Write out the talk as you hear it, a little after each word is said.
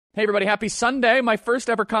Hey everybody, happy Sunday. My first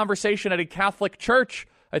ever conversation at a Catholic church.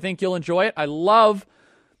 I think you'll enjoy it. I love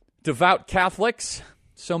devout Catholics.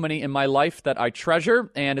 So many in my life that I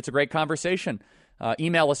treasure, and it's a great conversation.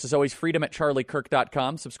 Email us as always,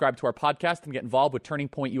 freedom@charliekirk.com. Subscribe to our podcast and get involved with Turning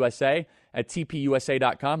Point USA at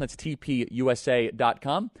tpusa.com. That's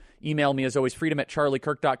tpusa.com. Email me as always,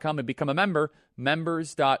 freedom@charliekirk.com, and become a member,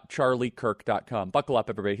 members.charliekirk.com. Buckle up,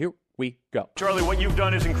 everybody. Here we go. Charlie, what you've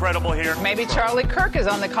done is incredible here. Maybe Charlie Kirk is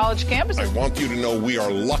on the college campus. I want you to know we are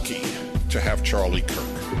lucky to have Charlie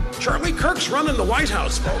Kirk. Charlie Kirk's running the White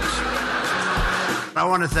House, folks. I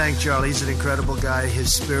want to thank Charlie. He's an incredible guy.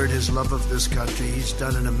 His spirit, his love of this country. He's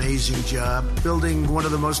done an amazing job building one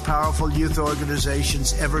of the most powerful youth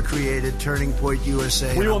organizations ever created, Turning Point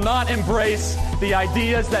USA. We will not embrace the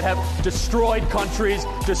ideas that have destroyed countries,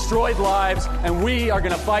 destroyed lives, and we are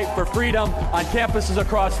going to fight for freedom on campuses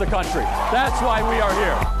across the country. That's why we are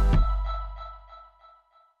here.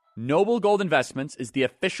 Noble Gold Investments is the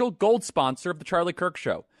official gold sponsor of The Charlie Kirk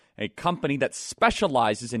Show, a company that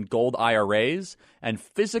specializes in gold IRAs and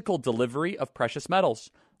physical delivery of precious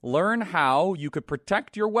metals. Learn how you could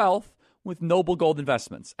protect your wealth with Noble Gold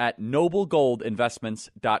Investments at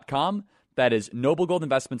noblegoldinvestments.com. That is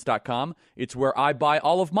noblegoldinvestments.com. It's where I buy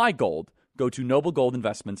all of my gold. Go to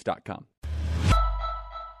noblegoldinvestments.com.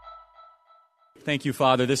 Thank you,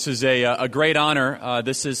 Father. This is a great honor.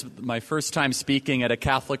 This is my first time speaking at a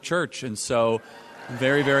Catholic church, and so I'm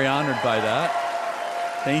very, very honored by that.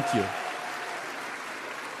 Thank you.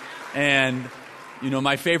 And, you know,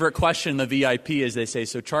 my favorite question in the VIP is they say,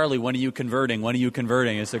 so Charlie, when are you converting? When are you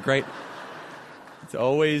converting? It's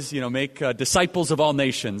always, you know, make disciples of all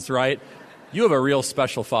nations, right? You have a real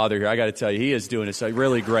special father here. I got to tell you, he is doing this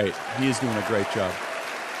really great. He is doing a great job.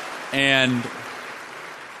 And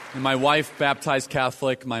my wife baptized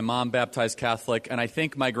Catholic, my mom baptized Catholic, and I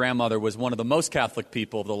think my grandmother was one of the most Catholic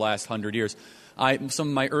people of the last 100 years. Some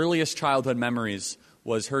of my earliest childhood memories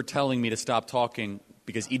was her telling me to stop talking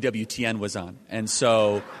because EWTN was on. And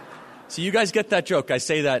so you guys get that joke. I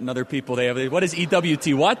say that, and other people, what is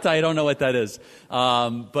EWT? What? I don't know what that is.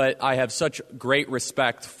 But I have such great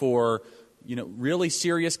respect for, you know, really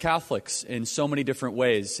serious Catholics in so many different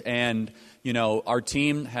ways. And, you know, our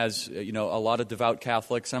team has, you know, a lot of devout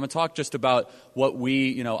Catholics. And I'm going to talk just about what we,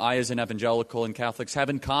 you know, I as an evangelical and Catholics have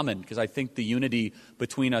in common, because I think the unity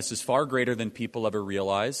between us is far greater than people ever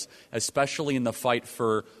realize, especially in the fight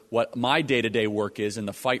for what my day-to-day work is, in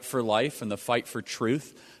the fight for life and the fight for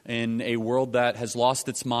truth in a world that has lost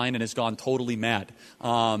its mind and has gone totally mad.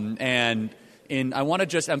 And I want to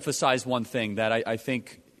just emphasize one thing that I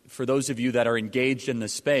think for those of you that are engaged in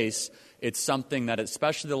this space, it's something that,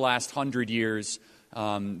 especially the last 100 years,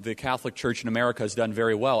 the Catholic Church in America has done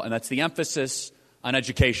very well, and that's the emphasis on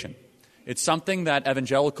education. It's something that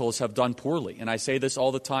evangelicals have done poorly, and I say this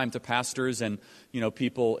all the time to pastors and, you know,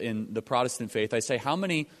 people in the Protestant faith. I say, how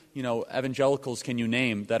many, you know, evangelicals can you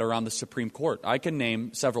name that are on the Supreme Court? I can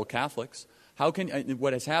name several Catholics.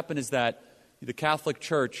 What has happened is that the Catholic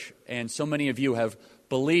Church and so many of you have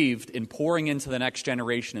believed in pouring into the next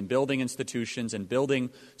generation and building institutions and building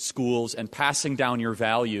schools and passing down your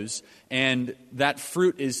values. And that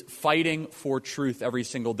fruit is fighting for truth every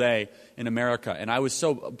single day in America. And I was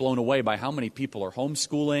so blown away by how many people are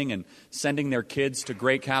homeschooling and sending their kids to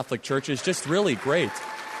great Catholic churches. Just really great.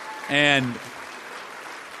 And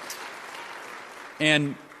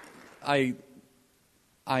I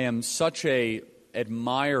am such a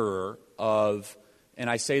admirer of, and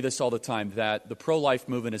I say this all the time, that the pro-life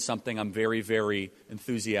movement is something I'm very, very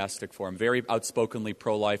enthusiastic for. I'm very outspokenly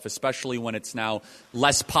pro-life, especially when it's now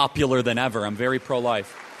less popular than ever. I'm very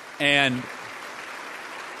pro-life. And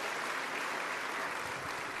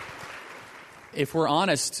if we're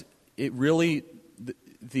honest, it really,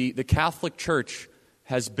 the Catholic Church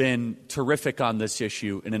has been terrific on this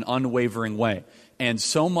issue in an unwavering way. And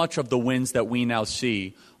so much of the wins that we now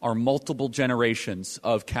see are multiple generations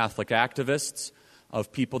of Catholic activists,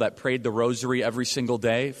 of people that prayed the rosary every single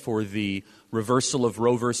day for the reversal of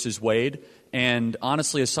Roe versus Wade. And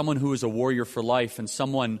honestly, as someone who is a warrior for life and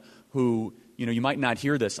someone who, you know, you might not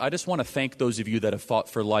hear this, I just want to thank those of you that have fought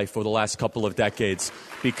for life over the last couple of decades,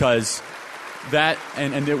 because that,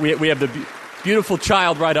 and we have the beautiful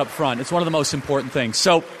child right up front. It's one of the most important things.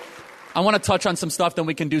 So I want to touch on some stuff, then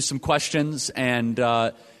we can do some questions. And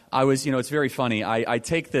it's very funny. I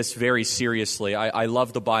take this very seriously. I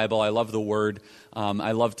love the Bible. I love the Word.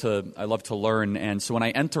 I love to learn. And so when I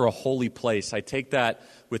enter a holy place, I take that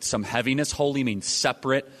with some heaviness. Holy means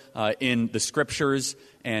separate in the Scriptures,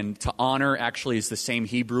 and to honor actually is the same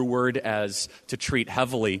Hebrew word as to treat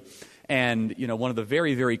heavily. And, one of the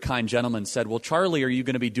very, very kind gentlemen said, well, Charlie, are you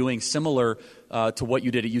going to be doing similar to what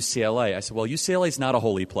you did at UCLA? I said, well, UCLA is not a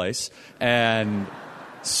holy place. And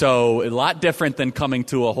so a lot different than coming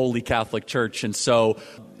to a holy Catholic church. And so,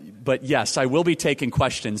 but yes, I will be taking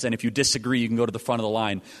questions. And if you disagree, you can go to the front of the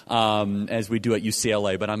line as we do at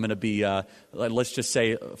UCLA. But I'm going to be, let's just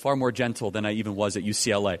say, far more gentle than I even was at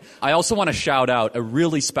UCLA. I also want to shout out a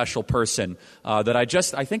really special person that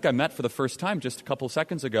I think I met for the first time just a couple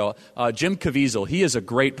seconds ago, Jim Caviezel. He is a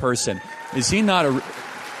great person. Is he not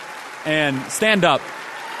and stand up.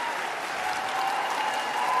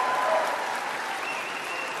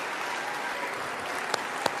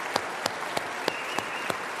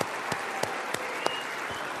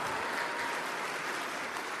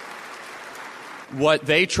 What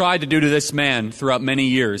they tried to do to this man throughout many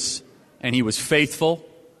years, and he was faithful,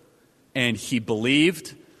 and he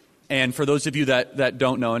believed. And for those of you that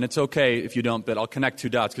don't know, and it's okay if you don't, but I'll connect two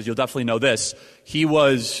dots because you'll definitely know this. He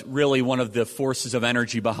was really one of the forces of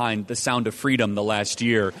energy behind the Sound of Freedom the last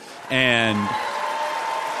year. And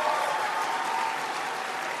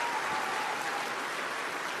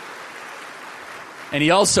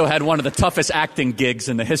he also had one of the toughest acting gigs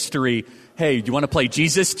in the history. Hey, do you want to play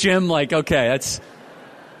Jesus, Jim? Like, okay,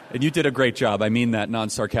 and you did a great job. I mean that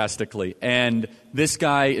non-sarcastically. And this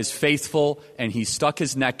guy is faithful, and he stuck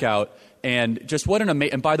his neck out. And just what an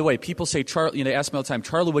amazing, and by the way, people say, Charlie, they ask me all the time,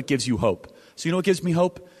 Charlie, what gives you hope? So you know what gives me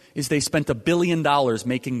hope? Is they spent $1 billion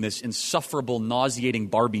making this insufferable, nauseating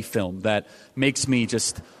Barbie film that makes me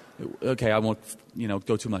just, okay, I won't,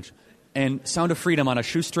 go too much. And Sound of Freedom on a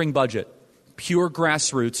shoestring budget. Pure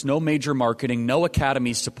grassroots, no major marketing, no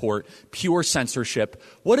Academy support, pure censorship.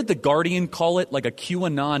 What did The Guardian call it? Like a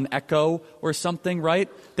QAnon echo or something, right?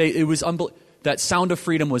 It was that Sound of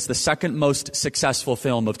Freedom was the second most successful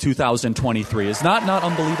film of 2023. Is not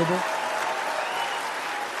unbelievable?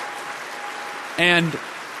 And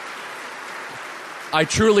I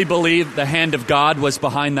truly believe the hand of God was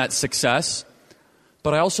behind that success.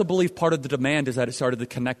 But I also believe part of the demand is that it started to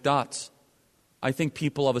connect dots. I think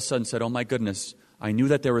people all of a sudden said, oh my goodness, I knew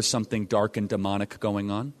that there was something dark and demonic going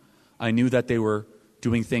on. I knew that they were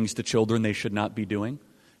doing things to children they should not be doing.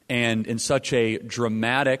 And in such a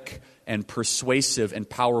dramatic and persuasive and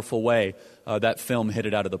powerful way, that film hit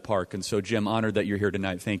it out of the park. And so, Jim, honored that you're here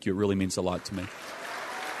tonight. Thank you. It really means a lot to me.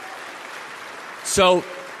 So,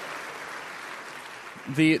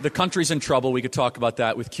 the country's in trouble. We could talk about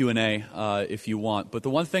that with Q&A if you want. But the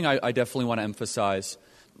one thing I definitely want to emphasize,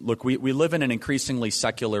 look, we live in an increasingly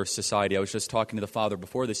secular society. I was just talking to the father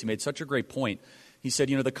before this. He made such a great point. He said,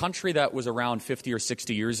 the country that was around 50 or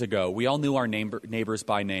 60 years ago, we all knew our neighbors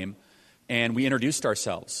by name, and we introduced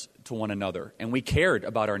ourselves to one another, and we cared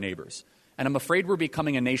about our neighbors. And I'm afraid we're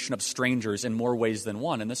becoming a nation of strangers in more ways than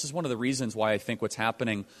one. And this is one of the reasons why I think what's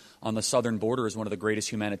happening on the southern border is one of the greatest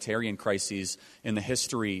humanitarian crises in the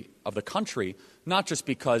history of the country, not just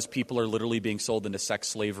because people are literally being sold into sex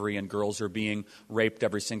slavery and girls are being raped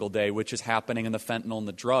every single day, which is happening in the fentanyl and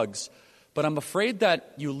the drugs, but I'm afraid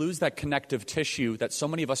that you lose that connective tissue that so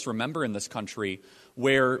many of us remember in this country,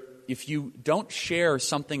 where if you don't share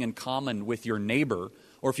something in common with your neighbor,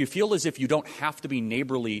 or if you feel as if you don't have to be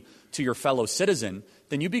neighborly to your fellow citizen,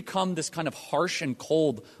 then you become this kind of harsh and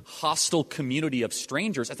cold, hostile community of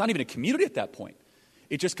strangers. It's not even a community at that point.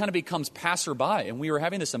 It just kind of becomes passerby. And we were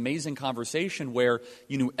having this amazing conversation where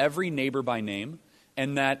you knew every neighbor by name,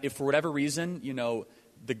 and that if for whatever reason,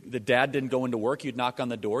 the dad didn't go into work, you'd knock on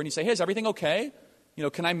the door and you say, hey, is everything okay?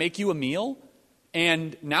 Can I make you a meal?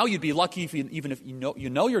 And now you'd be lucky even if you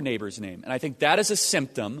know your neighbor's name. And I think that is a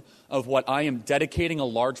symptom of what I am dedicating a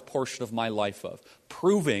large portion of my life of,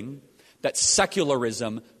 proving that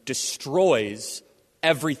secularism destroys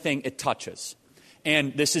everything it touches.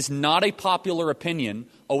 And this is not a popular opinion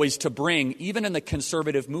always to bring, even in the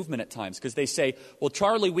conservative movement at times, because they say, well,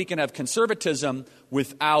 Charlie, we can have conservatism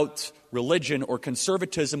without religion or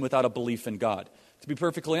conservatism without a belief in God. To be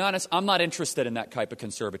perfectly honest, I'm not interested in that type of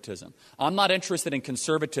conservatism. I'm not interested in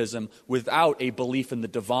conservatism without a belief in the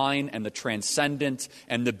divine and the transcendent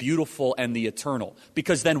and the beautiful and the eternal.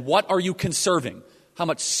 Because then what are you conserving? How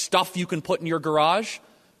much stuff you can put in your garage?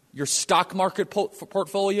 Your stock market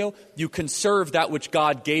portfolio? You conserve that which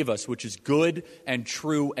God gave us, which is good and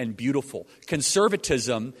true and beautiful.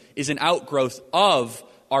 Conservatism is an outgrowth of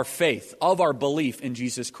our faith, of our belief in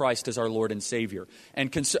Jesus Christ as our Lord and Savior.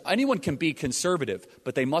 And anyone can be conservative,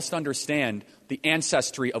 but they must understand the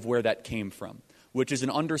ancestry of where that came from, which is an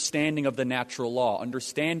understanding of the natural law,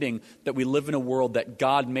 understanding that we live in a world that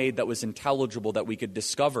God made that was intelligible, that we could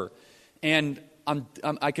discover. And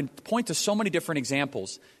I can point to so many different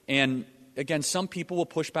examples. And again, some people will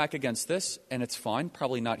push back against this, and it's fine,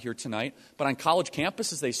 probably not here tonight, but on college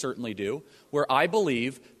campuses they certainly do, where I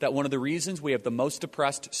believe that one of the reasons we have the most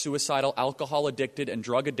depressed, suicidal, alcohol-addicted, and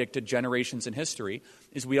drug-addicted generations in history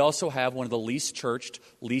is we also have one of the least churched,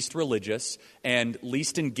 least religious, and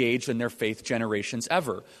least engaged in their faith generations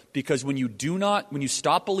ever. Because when you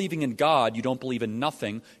stop believing in God, you don't believe in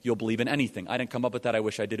nothing, you'll believe in anything. I didn't come up with that. I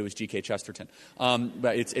wish I did. It was G.K. Chesterton.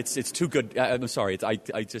 But it's too good. I'm sorry.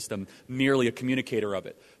 I just am merely a communicator of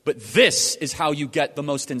it. But this is how you get the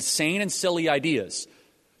most insane and silly ideas,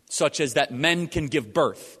 such as that men can give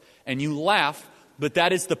birth. And you laugh, but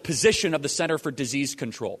that is the position of the Center for Disease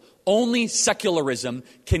Control. Only secularism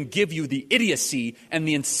can give you the idiocy and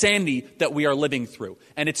the insanity that we are living through.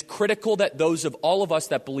 And it's critical that those of all of us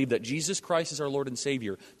that believe that Jesus Christ is our Lord and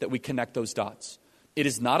Savior, that we connect those dots. It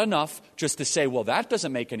is not enough just to say, well, that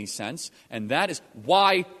doesn't make any sense. And that is,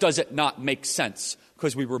 why does it not make sense?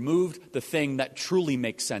 Because we removed the thing that truly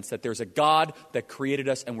makes sense, that there's a God that created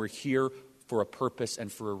us and we're here for a purpose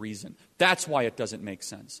and for a reason. That's why it doesn't make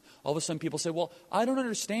sense. All of a sudden people say, well, I don't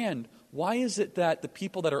understand. Why is it that the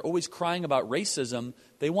people that are always crying about racism,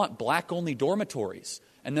 they want black-only dormitories?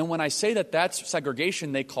 And then when I say that that's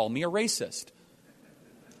segregation, they call me a racist.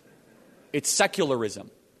 It's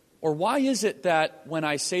secularism. Or why is it that when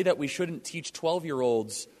I say that we shouldn't teach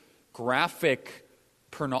 12-year-olds graphic,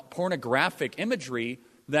 pornographic imagery,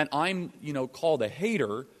 that I'm, called a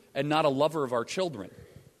hater and not a lover of our children?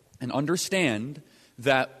 And understand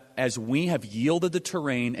that as we have yielded the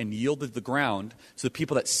terrain and yielded the ground to the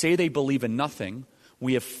people that say they believe in nothing,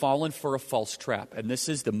 we have fallen for a false trap. And this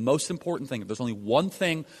is the most important thing. If there's only one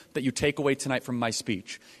thing that you take away tonight from my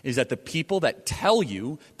speech, is that the people that tell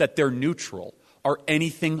you that they're neutral are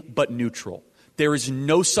anything but neutral. There is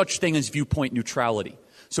no such thing as viewpoint neutrality.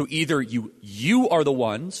 So either you are the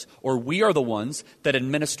ones, or we are the ones that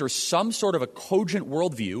administer some sort of a cogent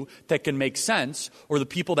worldview that can make sense, or the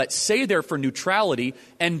people that say they're for neutrality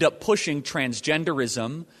end up pushing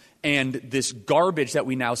transgenderism and this garbage that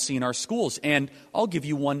we now see in our schools. And I'll give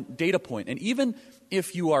you one data point. And even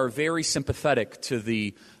if you are very sympathetic to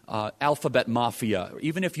the alphabet mafia,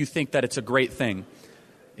 even if you think that it's a great thing,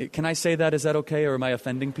 can I say that? Is that okay? Or am I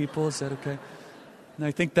offending people? Is that okay? And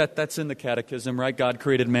I think that's in the catechism, right? God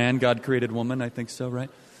created man, God created woman. I think so, right?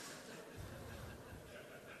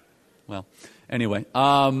 Well, anyway,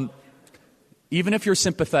 even if you're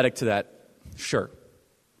sympathetic to that, sure.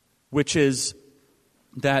 Which is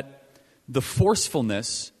that the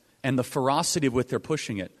forcefulness and the ferocity with which they're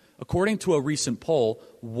pushing it. According to a recent poll,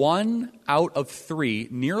 1 out of 3,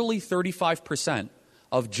 nearly 35%,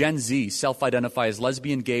 of Gen Z self-identify as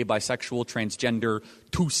lesbian, gay, bisexual, transgender,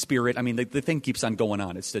 two-spirit. I mean, the thing keeps on going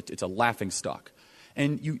on. It's a laughingstock.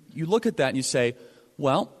 And you look at that and you say,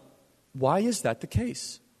 well, why is that the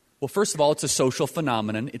case? Well, first of all, it's a social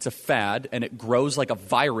phenomenon. It's a fad, and it grows like a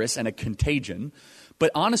virus and a contagion.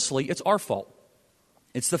 But honestly, it's our fault.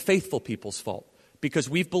 It's the faithful people's fault. Because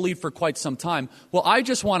we've believed for quite some time, well, I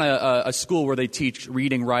just want a school where they teach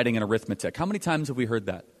reading, writing, and arithmetic. How many times have we heard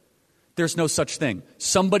that? There's no such thing.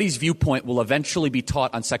 Somebody's viewpoint will eventually be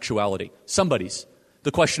taught on sexuality. Somebody's.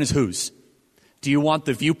 The question is whose? Do you want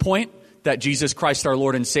the viewpoint that Jesus Christ our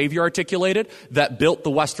Lord and Savior articulated, that built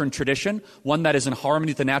the Western tradition, one that is in harmony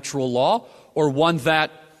with the natural law, or one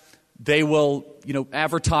that they will,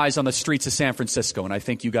 advertise on the streets of San Francisco? And I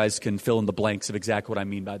think you guys can fill in the blanks of exactly what I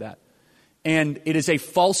mean by that. And it is a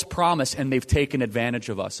false promise, and they've taken advantage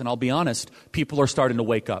of us. And I'll be honest, people are starting to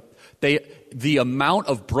wake up. The amount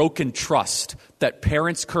of broken trust that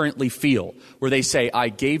parents currently feel, where they say, I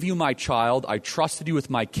gave you my child, I trusted you with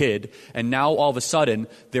my kid, and now all of a sudden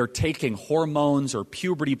they're taking hormones or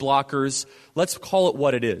puberty blockers. Let's call it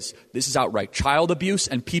what it is. This is outright child abuse,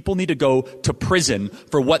 and people need to go to prison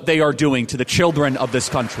for what they are doing to the children of this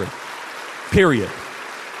country. Period.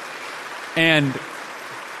 And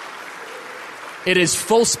it is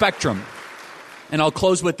full spectrum. And I'll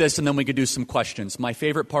close with this, and then we could do some questions. My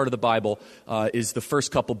favorite part of the Bible is the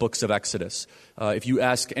first couple books of Exodus. If you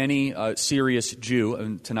ask any serious Jew,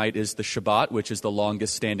 and tonight is the Shabbat, which is the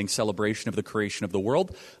longest-standing celebration of the creation of the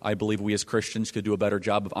world. I believe we as Christians could do a better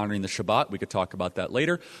job of honoring the Shabbat. We could talk about that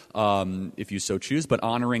later, if you so choose. But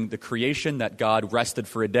honoring the creation, that God rested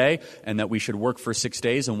for a day, and that we should work for 6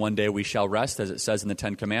 days, and one day we shall rest, as it says in the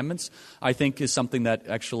Ten Commandments, I think is something that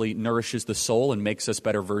actually nourishes the soul and makes us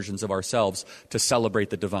better versions of ourselves to celebrate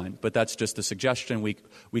the divine. But that's just a suggestion.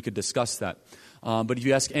 We could discuss that. But if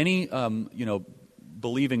you ask any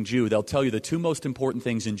believing Jew, they'll tell you the two most important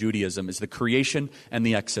things in Judaism is the creation and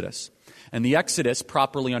the Exodus. And the Exodus,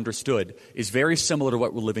 properly understood, is very similar to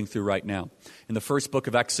what we're living through right now. In the first book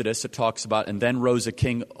of Exodus, it talks about, and then rose a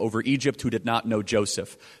king over Egypt who did not know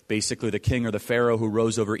Joseph. Basically, the king or the Pharaoh who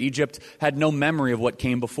rose over Egypt had no memory of what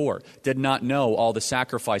came before, did not know all the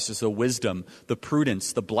sacrifices, the wisdom, the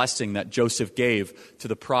prudence, the blessing that Joseph gave to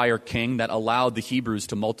the prior king that allowed the Hebrews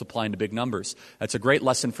to multiply into big numbers. That's a great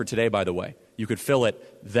lesson for today, by the way. You could fill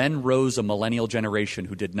it, then rose a millennial generation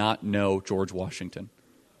who did not know George Washington.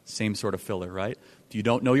 Same sort of filler, right? If you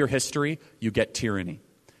don't know your history, you get tyranny.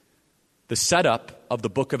 The setup of the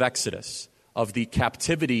book of Exodus, of the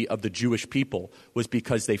captivity of the Jewish people, was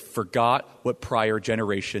because they forgot what prior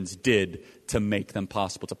generations did to make them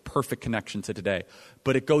possible. It's a perfect connection to today.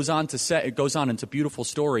 But it goes on to say, it goes on into a beautiful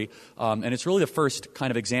story, and it's really the first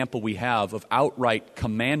kind of example we have of outright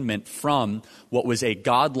commandment from what was a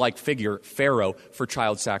godlike figure, Pharaoh, for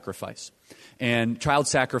child sacrifice. And child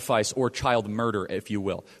sacrifice, or child murder, if you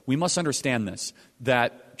will. We must understand this,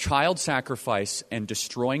 that child sacrifice and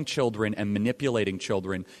destroying children and manipulating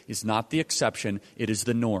children is not the exception, it is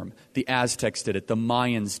the norm. The Aztecs did it, the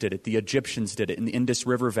Mayans did it, the Egyptians did it in the Indus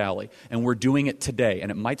River Valley, and we're doing it today. And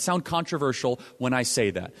it might sound controversial when I say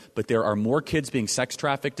that, but there are more kids being sex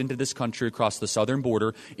trafficked into this country across the southern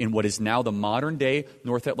border in what is now the modern-day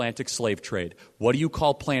North Atlantic slave trade. What do you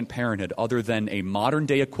call Planned Parenthood other than a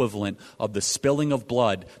modern-day equivalent of the spilling of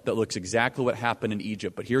blood that looks exactly what happened in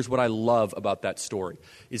Egypt? But here's what I love about that story.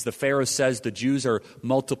 Is the Pharaoh says the Jews are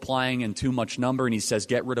multiplying in too much number, and he says,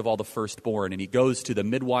 get rid of all the firstborn. And he goes to the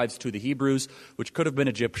midwives, to the Hebrews, which could have been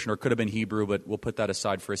Egyptian or could have been Hebrew, but we'll put that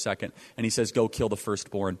aside for a second. And he says, go kill the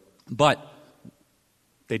firstborn. But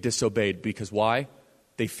they disobeyed because why?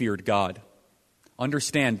 They feared God.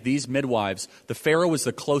 Understand, these midwives, the Pharaoh was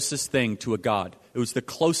the closest thing to a god. It was the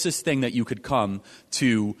closest thing that you could come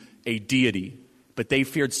to a deity. But they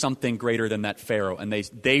feared something greater than that Pharaoh, and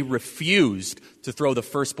they refused to throw the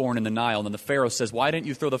firstborn in the Nile. And then the Pharaoh says, why didn't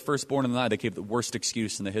you throw the firstborn in the Nile? They gave the worst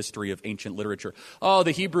excuse in the history of ancient literature. Oh,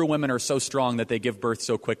 the Hebrew women are so strong that they give birth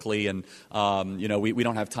so quickly, and we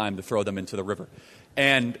don't have time to throw them into the river.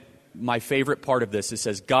 And my favorite part of this, it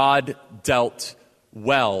says, God dealt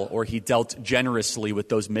well, or he dealt generously with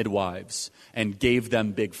those midwives and gave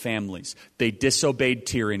them big families. They disobeyed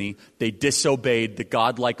tyranny. They disobeyed the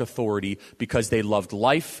godlike authority because they loved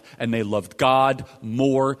life and they loved God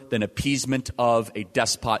more than appeasement of a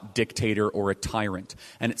despot, dictator, or a tyrant.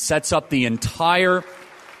 And it sets up the entire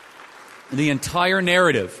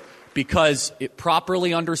narrative because it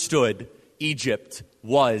properly understood Egypt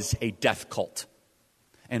was a death cult.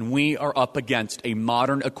 And we are up against a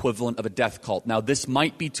modern equivalent of a death cult. Now, this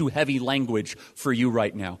might be too heavy language for you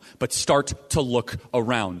right now, but start to look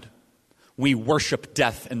around. We worship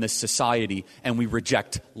death in this society, and we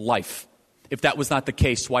reject life. If that was not the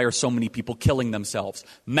case, why are so many people killing themselves,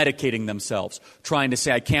 medicating themselves, trying to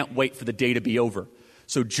say, I can't wait for the day to be over?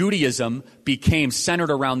 So Judaism became centered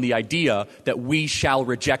around the idea that we shall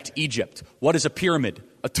reject Egypt. What is a pyramid?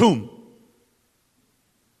 A tomb.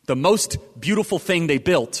 The most beautiful thing they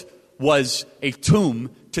built was a tomb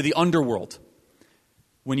to the underworld.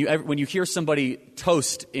 When you hear somebody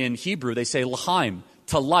toast in Hebrew, they say l'chaim,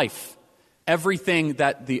 to life. Everything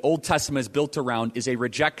that the Old Testament is built around is a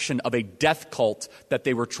rejection of a death cult that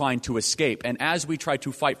they were trying to escape. And as we try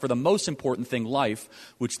to fight for the most important thing, life,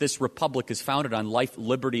 which this republic is founded on, life,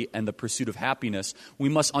 liberty, and the pursuit of happiness, we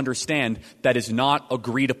must understand that is not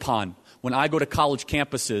agreed upon. When I go to college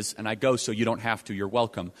campuses, and I go so you don't have to, you're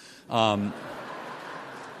welcome. And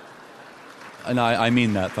I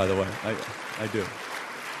mean that, by the way. I do.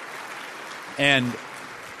 And,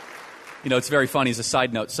 it's very funny. As a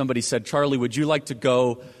side note, somebody said, Charlie, would you like to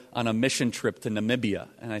go on a mission trip to Namibia?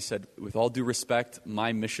 And I said, with all due respect,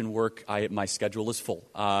 my mission work, my schedule is full.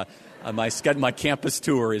 My campus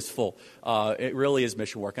tour is full. It really is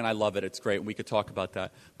mission work, and I love it. It's great. We could talk about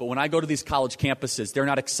that. But when I go to these college campuses, they're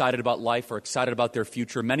not excited about life or excited about their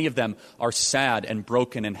future. Many of them are sad and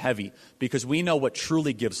broken and heavy because we know what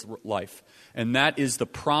truly gives life, and that is the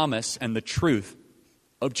promise and the truth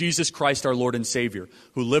of Jesus Christ, our Lord and Savior,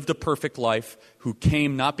 who lived a perfect life, who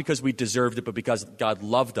came not because we deserved it, but because God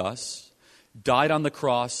loved us, died on the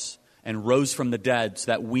cross, and rose from the dead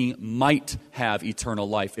so that we might have eternal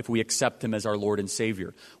life if we accept him as our Lord and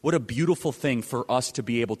Savior. What a beautiful thing for us to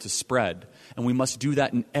be able to spread. And we must do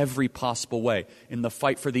that in every possible way. In the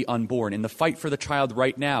fight for the unborn, in the fight for the child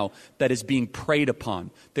right now that is being preyed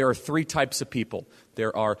upon. There are three types of people.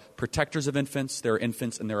 There are protectors of infants, there are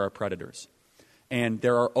infants, and there are predators. And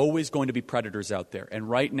there are always going to be predators out there. And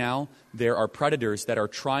right now, there are predators that are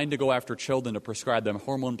trying to go after children to prescribe them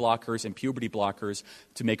hormone blockers and puberty blockers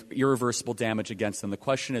to make irreversible damage against them. The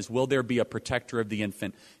question is, will there be a protector of the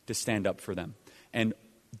infant to stand up for them? And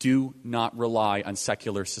do not rely on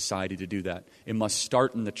secular society to do that. It must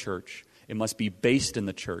start in the church. It must be based in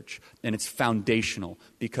the church. And it's foundational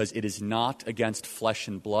because it is not against flesh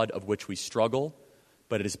and blood of which we struggle,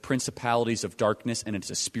 but it is principalities of darkness, and it's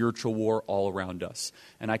a spiritual war all around us.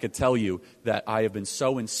 And I could tell you that I have been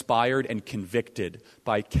so inspired and convicted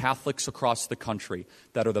by Catholics across the country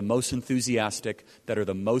that are the most enthusiastic, that are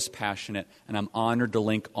the most passionate, and I'm honored to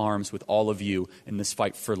link arms with all of you in this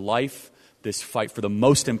fight for life, this fight for the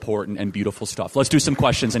most important and beautiful stuff. Let's do some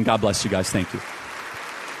questions, and God bless you guys. Thank you.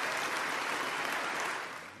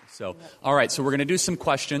 So, all right, so we're going to do some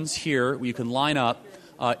questions here. You can line up.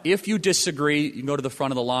 If you disagree, you can go to the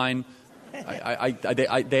front of the line.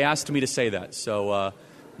 They asked me to say that. So,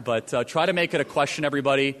 but try to make it a question,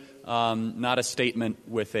 everybody, not a statement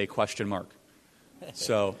with a question mark.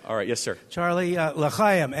 So, all right. Yes, sir. Charlie,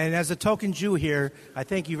 L'chaim. And as a token Jew here, I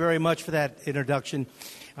thank you very much for that introduction.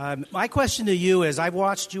 My question to you is, I've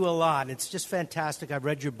watched you a lot. It's just fantastic. I've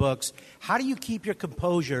read your books. How do you keep your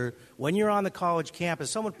composure when you're on the college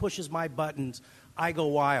campus? Someone pushes my buttons, I go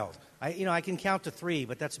wild. I can count to 3,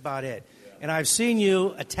 but that's about it. Yeah. And I've seen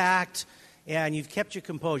you attacked, and you've kept your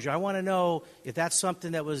composure. I want to know if that's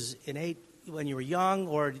something that was innate when you were young,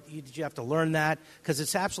 or did you have to learn that? Because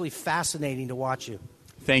it's absolutely fascinating to watch you.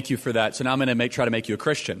 Thank you for that. So now I'm going to try to make you a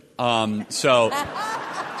Christian.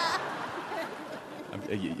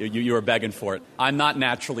 You were begging for it. I'm not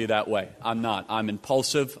naturally that way. I'm not. I'm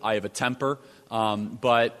impulsive. I have a temper.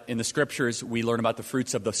 But in the Scriptures, we learn about the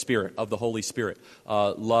fruits of the Spirit, of the Holy Spirit.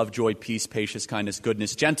 Love, joy, peace, patience, kindness,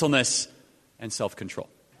 goodness, gentleness, and self-control.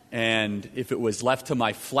 And if it was left to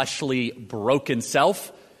my fleshly, broken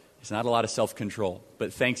self, there's not a lot of self-control.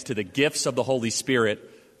 But thanks to the gifts of the Holy Spirit,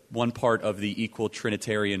 one part of the equal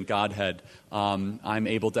Trinitarian Godhead, I'm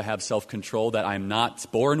able to have self-control that I'm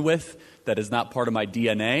not born with, that is not part of my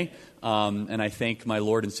DNA. And I thank my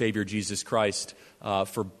Lord and Savior Jesus Christ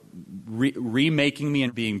for remaking me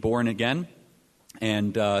and being born again.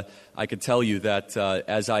 And I could tell you that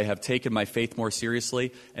as I have taken my faith more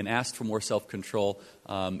seriously and asked for more self-control,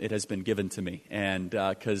 it has been given to me. And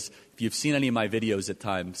because if you've seen any of my videos at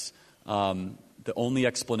times, the only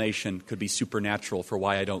explanation could be supernatural for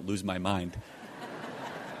why I don't lose my mind.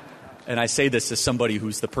 And I say this as somebody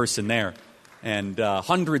who's the person there. And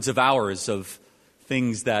hundreds of hours of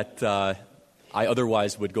things that I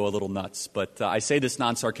otherwise would go a little nuts. But I say this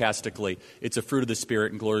non-sarcastically. It's a fruit of the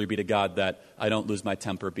Spirit, and glory be to God that I don't lose my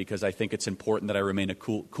temper, because I think it's important that I remain a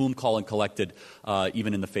cool, calm, and collected,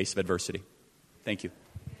 even in the face of adversity. Thank you.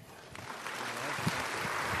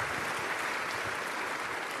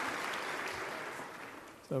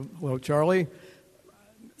 Well, Charlie,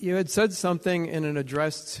 you had said something in an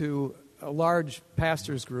address to a large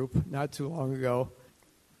pastors group not too long ago,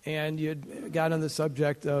 and you had got on the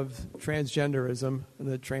subject of transgenderism and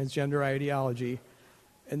the transgender ideology.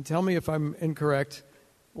 And tell me if I'm incorrect.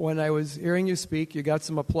 When I was hearing you speak, you got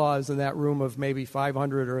some applause in that room of maybe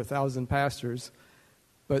 500 or 1,000 pastors.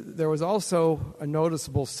 But there was also a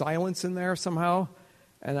noticeable silence in there somehow.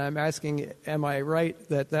 And I'm asking, am I right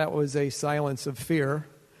that was a silence of fear?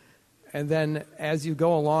 And then as you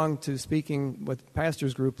go along to speaking with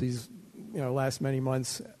pastors group these last many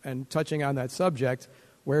months and touching on that subject,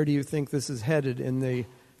 where do you think this is headed in the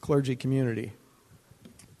clergy community?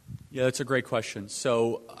 Yeah, that's a great question.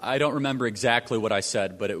 So I don't remember exactly what I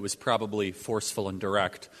said, but it was probably forceful and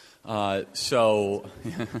direct. It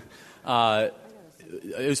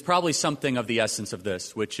was probably something of the essence of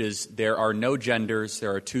this, which is there are no genders,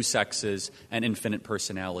 there are 2 sexes, and infinite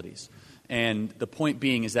personalities. And the point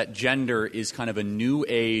being is that gender is kind of a new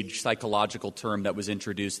age psychological term that was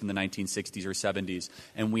introduced in the 1960s or 70s.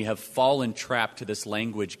 And we have fallen trapped to this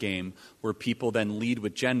language game where people then lead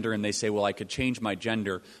with gender and they say, well, I could change my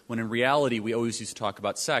gender, when in reality we always used to talk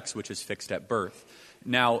about sex, which is fixed at birth.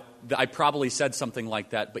 Now, I probably said something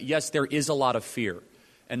like that, but yes, there is a lot of fear.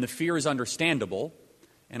 And the fear is understandable.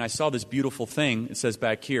 And I saw this beautiful thing, it says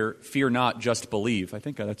back here, fear not, just believe. I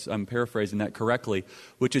think I'm paraphrasing that correctly,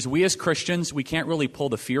 which is we as Christians, we can't really pull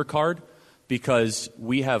the fear card because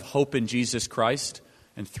we have hope in Jesus Christ.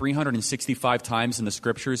 And 365 times in the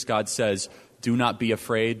Scriptures, God says, do not be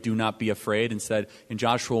afraid, do not be afraid. Instead, in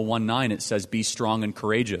Joshua 1:9, it says, be strong and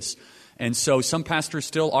courageous. And so some pastors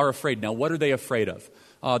still are afraid. Now, what are they afraid of?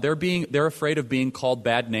 They're afraid of being called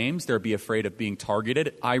bad names. They're afraid of being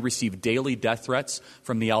targeted. I receive daily death threats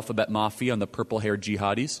from the Alphabet Mafia and the purple-haired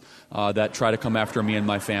jihadis that try to come after me and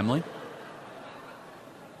my family.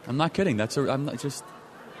 I'm not kidding. I'm not just...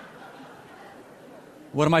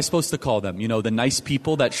 What am I supposed to call them? The nice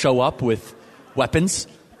people that show up with weapons?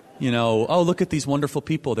 Oh, look at these wonderful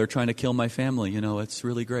people. They're trying to kill my family. It's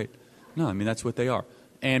really great. No, I mean, that's what they are.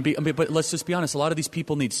 But let's just be honest. A lot of these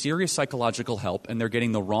people need serious psychological help, and they're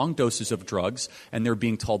getting the wrong doses of drugs, and they're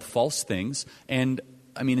being told false things. And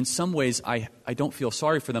I mean, in some ways, I don't feel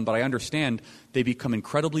sorry for them, but I understand they become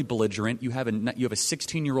incredibly belligerent. You have a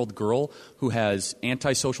 16-year-old girl who has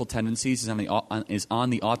antisocial tendencies, is on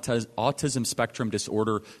the autism spectrum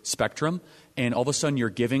disorder spectrum, and all of a sudden you're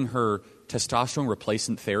giving her testosterone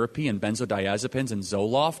replacement therapy and benzodiazepines and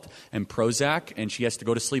Zoloft and Prozac, and she has to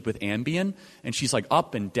go to sleep with Ambien, and she's like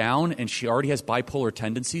up and down, and she already has bipolar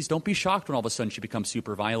tendencies. Don't be shocked when all of a sudden she becomes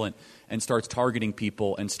super violent and starts targeting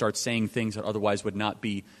people and starts saying things that otherwise would not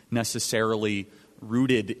be necessarily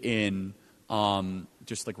rooted in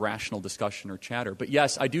just like rational discussion or chatter. But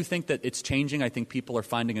yes, I do think that it's changing. I think people are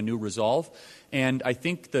finding a new resolve. And I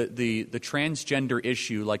think the transgender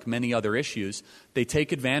issue, like many other issues, they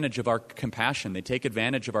take advantage of our compassion. They take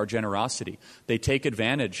advantage of our generosity. They take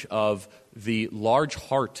advantage of the large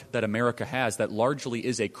heart that America has that largely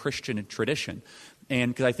is a Christian tradition.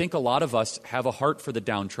 And because I think a lot of us have a heart for the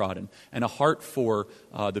downtrodden and a heart for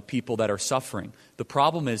the people that are suffering. The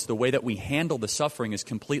problem is the way that we handle the suffering is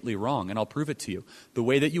completely wrong, and I'll prove it to you. The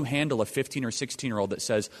way that you handle a 15 or 16-year-old that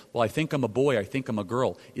says, well, I think I'm a boy, I think I'm a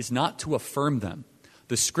girl, is not to affirm them.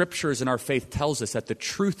 The scriptures and our faith tells us that the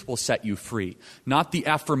truth will set you free, not the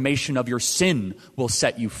affirmation of your sin will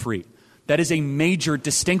set you free. That is a major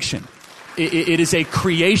distinction. It is a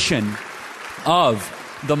creation of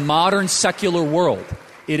the modern secular world.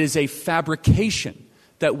 It is a fabrication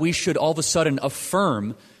that we should all of a sudden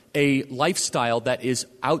affirm a lifestyle that is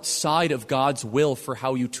outside of God's will for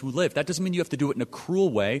how you to live. That doesn't mean you have to do it in a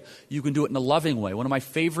cruel way. You can do it in a loving way. One of my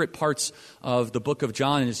favorite parts of the book of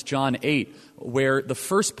John is John 8, where the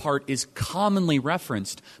first part is commonly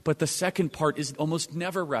referenced, but the second part is almost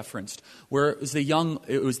never referenced, where it was the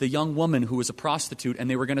young woman who was a prostitute, and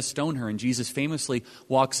they were going to stone her, and Jesus famously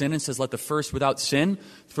walks in and says, let the first without sin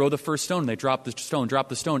throw the first stone. And they drop the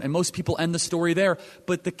stone, and most people end the story there,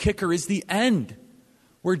 but the kicker is the end,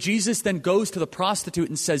 where Jesus then goes to the prostitute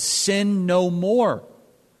and says, sin no more.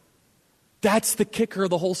 That's the kicker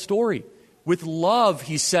of the whole story. With love,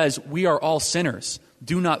 he says, we are all sinners.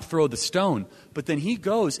 Do not throw the stone. But then he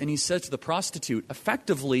goes and he says to the prostitute,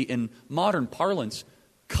 effectively in modern parlance,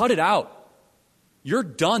 cut it out. You're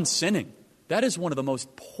done sinning. That is one of the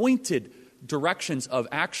most pointed directions of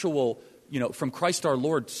actual, from Christ our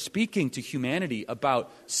Lord speaking to humanity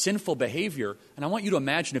about sinful behavior. And I want you to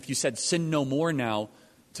imagine if you said sin no more now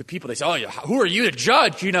to people, they say, oh, who are you to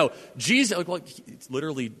judge? Jesus, well, it's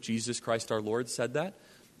literally Jesus Christ our Lord said that.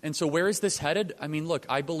 And so where is this headed? I mean, look,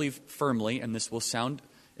 I believe firmly, and this will sound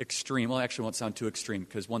extreme. Well, actually, it won't sound too extreme,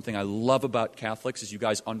 because one thing I love about Catholics is you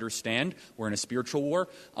guys understand we're in a spiritual war,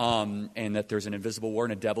 and that there's an invisible war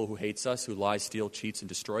and a devil who hates us, who lies, steals, cheats, and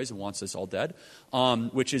destroys and wants us all dead,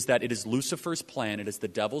 which is that it is Lucifer's plan, it is the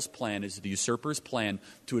devil's plan, it is the usurper's plan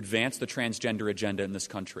to advance the transgender agenda in this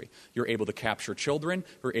country. You're able to capture children,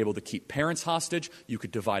 you're able to keep parents hostage, you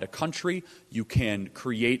could divide a country, you can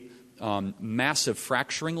create massive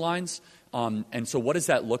fracturing lines. And so what does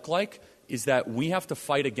that look like? Is that we have to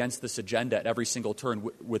fight against this agenda at every single turn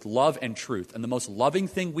with love and truth. And the most loving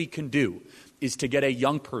thing we can do is to get a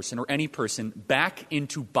young person or any person back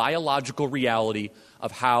into biological reality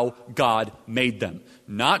of how God made them.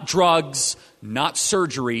 Not drugs, not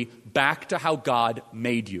surgery, back to how God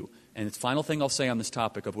made you. And the final thing I'll say on this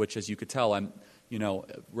topic, of which, as you could tell, I'm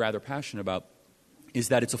rather passionate about, is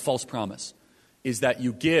that it's a false promise. Is that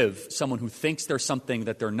you give someone who thinks they're something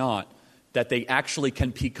that they're not, that they actually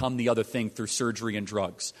can become the other thing through surgery and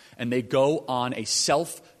drugs. And they go on a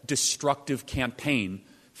self-destructive campaign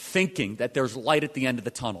thinking that there's light at the end of the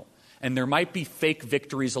tunnel. And there might be fake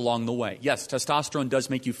victories along the way. Yes, testosterone does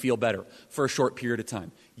make you feel better for a short period of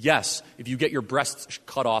time. Yes, if you get your breasts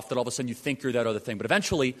cut off, that all of a sudden you think you're that other thing. But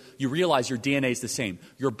eventually, you realize your DNA is the same.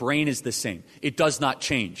 Your brain is the same. It does not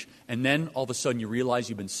change. And then, all of a sudden, you realize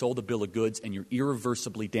you've been sold a bill of goods and you're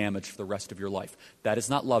irreversibly damaged for the rest of your life. That is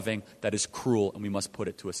not loving. That is cruel, and we must put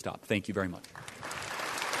it to a stop. Thank you very much.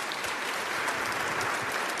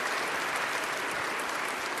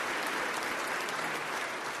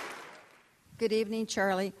 Good evening,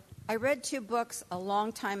 Charlie. I read 2 books a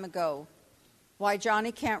long time ago, Why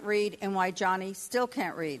Johnny Can't Read and Why Johnny Still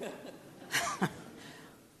Can't Read.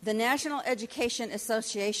 The National Education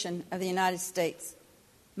Association of the United States.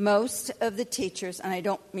 Most of the teachers, and I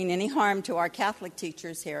don't mean any harm to our Catholic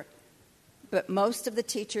teachers here, but most of the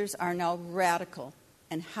teachers are now radical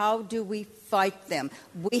And how do we fight them?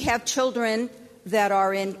 We have children that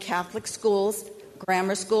are in Catholic schools,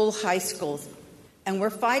 grammar school, high schools, and we're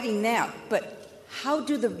fighting that. But how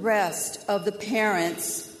do the rest of the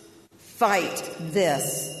parents fight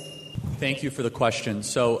this? Thank you for the question.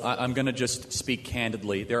 So I'm going to just speak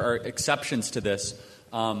candidly. There are exceptions to this,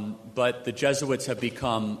 but the Jesuits have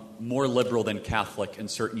become more liberal than Catholic in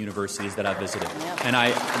certain universities that I've visited. Yep. And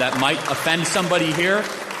that might offend somebody here.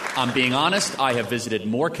 I'm being honest. I have visited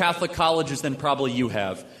more Catholic colleges than probably you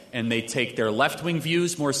have, and they take their left-wing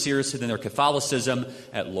views more seriously than their Catholicism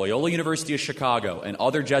at Loyola University of Chicago and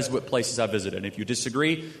other Jesuit places I've visited. And if you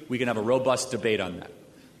disagree, we can have a robust debate on that.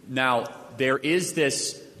 Now, there is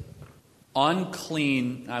this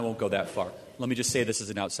unclean, I won't go that far. Let me just say this as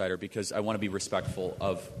an outsider because I want to be respectful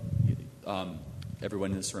of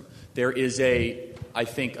everyone in this room. There is I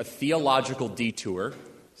think, a theological detour.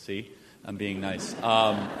 See, I'm being nice.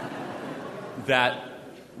 That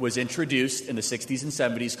was introduced in the 60s and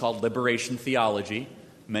 70s called liberation theology.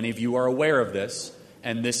 Many of you are aware of this.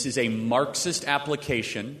 And this is a Marxist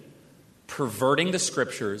application perverting the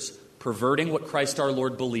scriptures, perverting what Christ our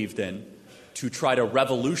Lord believed in, to try to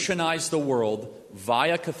revolutionize the world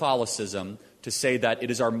via Catholicism, to say that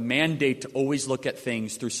it is our mandate to always look at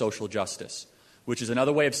things through social justice, which is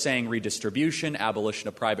another way of saying redistribution, abolition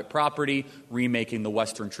of private property, remaking the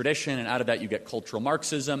Western tradition, and out of that you get cultural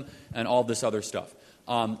Marxism and all this other stuff.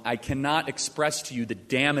 I cannot express to you the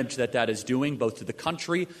damage that is doing, both to the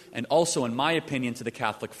country and also, in my opinion, to the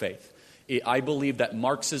Catholic faith. I believe that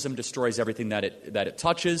Marxism destroys everything that it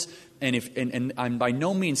touches, and I'm by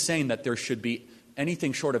no means saying that there should be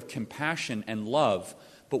anything short of compassion and love.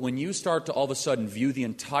 But when you start to all of a sudden view the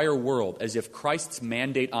entire world as if Christ's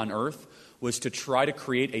mandate on earth was to try to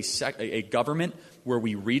create a government where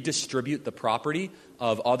we redistribute the property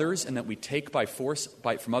of others and that we take by force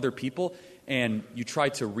from other people, and you try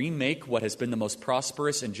to remake what has been the most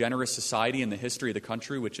prosperous and generous society in the history of the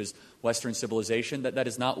country, which is Western civilization, that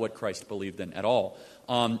is not what Christ believed in at all.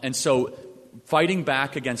 And so fighting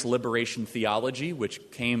back against liberation theology, which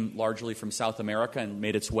came largely from South America and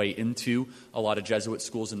made its way into a lot of Jesuit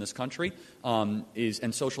schools in this country,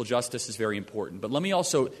 and social justice is very important. But let me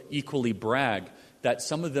also equally brag that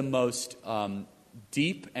some of the most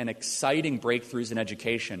deep and exciting breakthroughs in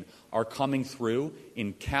education are coming through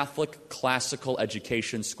in Catholic classical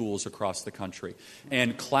education schools across the country.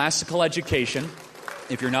 And classical education,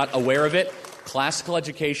 if you're not aware of it, classical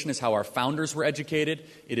education is how our founders were educated.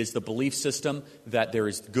 It is the belief system that there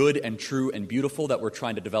is good and true and beautiful, that we're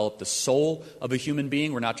trying to develop the soul of a human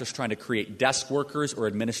being. We're not just trying to create desk workers or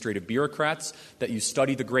administrative bureaucrats, that you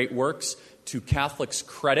study the great works. To Catholics'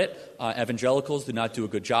 credit, evangelicals do not do a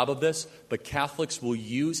good job of this, but Catholics will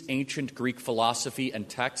use ancient Greek philosophy and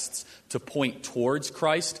texts to point towards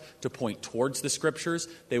Christ, to point towards the Scriptures.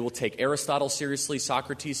 They will take Aristotle seriously,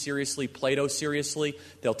 Socrates seriously, Plato seriously.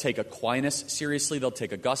 They'll take Aquinas seriously. They'll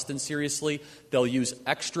take Augustine seriously. They'll use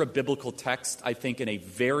extra biblical text, I think, in a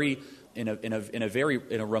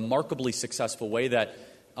remarkably successful way that.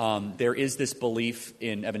 There is this belief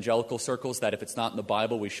in evangelical circles that if it's not in the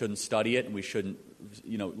Bible, we shouldn't study it and we shouldn't,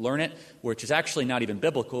 learn it, which is actually not even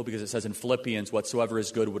biblical, because it says in Philippians, whatsoever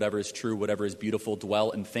is good, whatever is true, whatever is beautiful,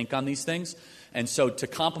 dwell and think on these things. And so to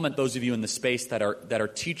compliment those of you in the space that are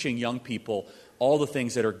teaching young people all the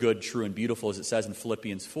things that are good, true, and beautiful, as it says in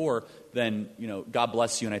Philippians 4, then, God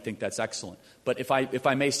bless you, and I think that's excellent. But if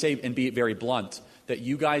I may say, and be very blunt, that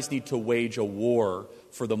you guys need to wage a war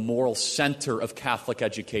for the moral center of Catholic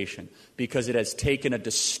education, because it has taken a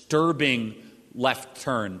disturbing left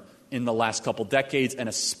turn in the last couple decades, and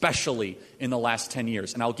especially in the last 10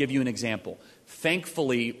 years. And I'll give you an example.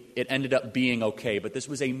 Thankfully, it ended up being okay, but this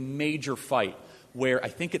was a major fight where I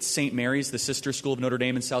think it's St. Mary's, the sister school of Notre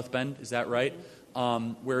Dame in South Bend, is that right?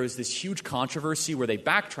 Where it was this huge controversy where they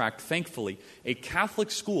backtracked, thankfully. A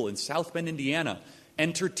Catholic school in South Bend, Indiana,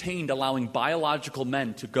 entertained allowing biological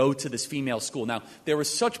men to go to this female school. Now, there was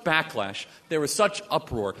such backlash, there was such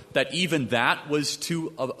uproar, that even that was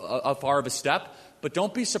too far of a step. But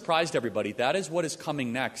don't be surprised, everybody. That is what is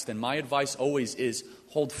coming next. And my advice always is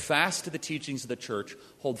hold fast to the teachings of the church,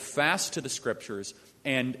 hold fast to the Scriptures,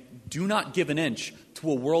 and do not give an inch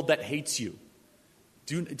to a world that hates you.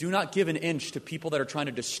 Do not give an inch to people that are trying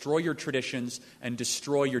to destroy your traditions and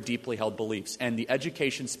destroy your deeply held beliefs. And the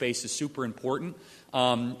education space is super important.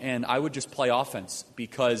 And I would just play offense,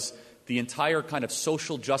 because the entire kind of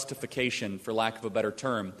social justification, for lack of a better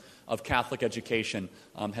term, of Catholic education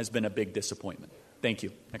has been a big disappointment. Thank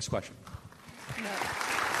you. Next question. No.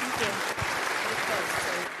 Thank you.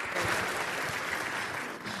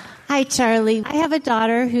 Hi, Charlie. I have a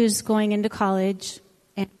daughter who's going into college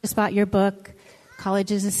and just bought your book,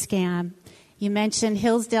 college is a scam. You mentioned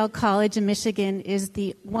Hillsdale College in Michigan is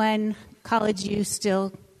the one college you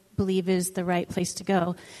still believe is the right place to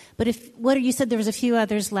go. But you said there was a few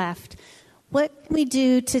others left. What can we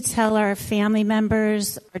do to tell our family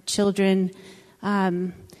members, our children,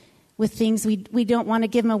 with things we don't want to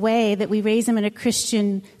give them away, that we raise them in a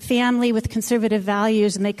Christian family with conservative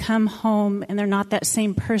values and they come home and they're not that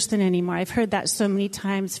same person anymore? I've heard that so many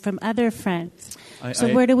times from other friends.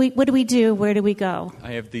 What do we do? Where do we go?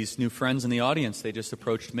 I have these new friends in the audience. They just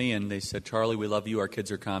approached me and they said, "Charlie, we love you. Our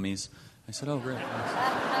kids are commies." I said, "Oh, really?"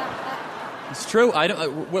 It's true. I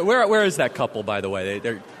don't. Where is that couple, by the way?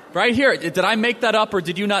 They're right here. Did I make that up or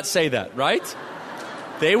did you not say that? Right?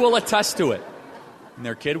 They will attest to it. And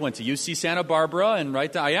their kid went to UC Santa Barbara, and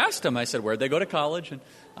I asked them. I said, "Where'd they go to college?" And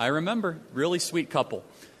I remember, really sweet couple.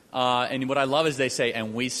 And what I love is they say,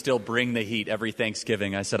 "And we still bring the heat every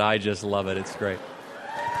Thanksgiving." I said, "I just love it. It's great.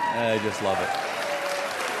 I just love it."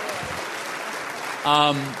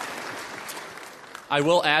 I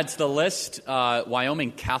will add to the list,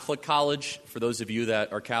 Wyoming Catholic College. For those of you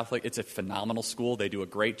that are Catholic, it's a phenomenal school. They do a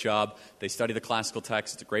great job. They study the classical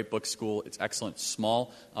text. It's a great book school. It's excellent. It's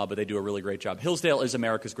small, but they do a really great job. Hillsdale is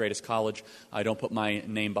America's greatest college. I don't put my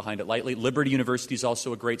name behind it lightly. Liberty University is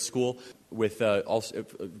also a great school, with also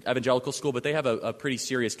evangelical school, but they have a pretty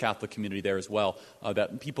serious Catholic community there as well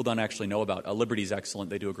that people don't actually know about. Liberty is excellent.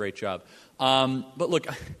 They do a great job. But look,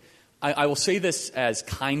 I will say this as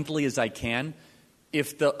kindly as I can.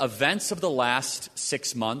 If the events of the last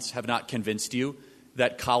 6 months have not convinced you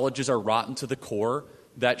that colleges are rotten to the core,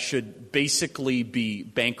 that should basically be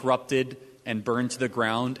bankrupted and burned to the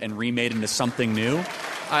ground and remade into something new,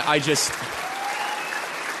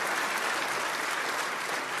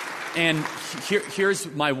 And here's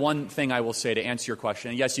my one thing I will say to answer your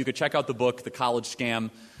question. And yes, you could check out the book, The College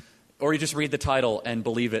Scam, or you just read the title and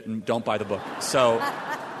believe it and don't buy the book. So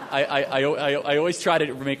I always try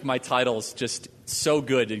to make my titles just so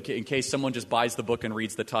good in case someone just buys the book and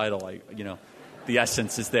reads the title. The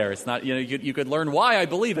essence is there. It's not, you could learn why I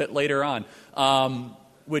believe it later on,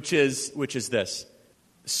 which is this.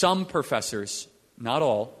 Some professors, not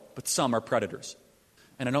all, but some are predators.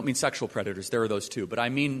 And I don't mean sexual predators. There are those too. But I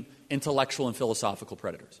mean intellectual and philosophical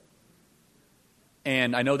predators.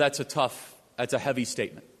 And I know that's a heavy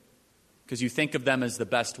statement. Because you think of them as the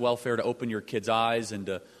best welfare to open your kids' eyes and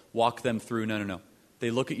to walk them through. No. They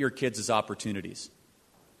look at your kids as opportunities.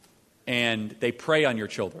 And they prey on your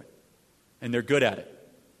children. And they're good at it.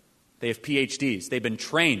 They have PhDs. They've been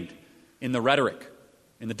trained in the rhetoric,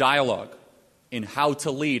 in the dialogue, in how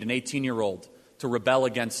to lead an 18-year-old to rebel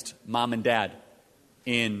against mom and dad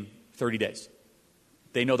in 30 days.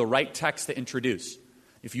 They know the right text to introduce.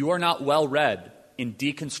 If you are not well read in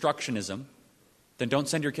deconstructionism, then don't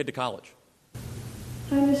send your kid to college.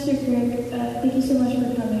 Hi, Mr. Crick. Thank you so much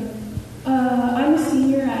for coming. I'm a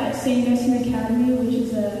senior at St. Augustine Academy, which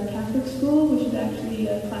is a Catholic school, which is actually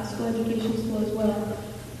a classical education school as well.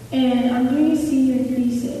 And I'm doing a senior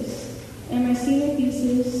thesis. And my senior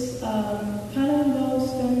thesis kind of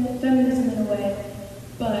involves feminism in a way,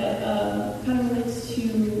 but kind of relates to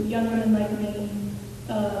young women like me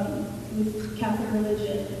with Catholic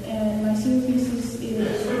religion. And my senior thesis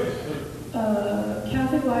is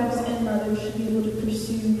Catholic wives and mothers should be able to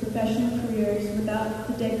pursue professional careers without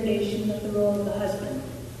the degradation of the role of the husband.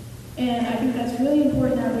 And I think that's really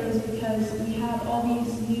important nowadays because we have all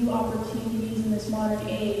these new opportunities in this modern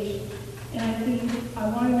age. And I think I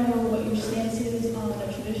want to know what your stance is on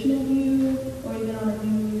a traditional view or even on a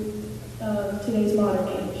view of today's modern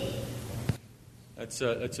age.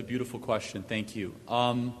 That's a beautiful question. Thank you.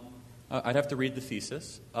 I'd have to read the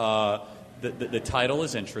thesis. The title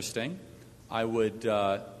is interesting. I would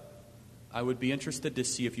be interested to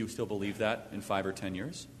see if you still believe that in 5 or 10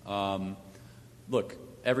 years. Look,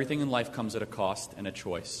 everything in life comes at a cost and a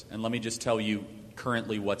choice. And let me just tell you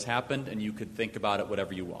currently what's happened, and you could think about it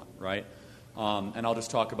whatever you want, right? And I'll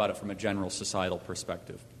just talk about it from a general societal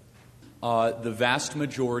perspective. The vast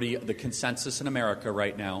majority, the consensus in America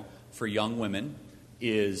right now for young women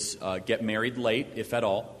is get married late, if at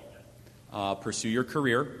all, pursue your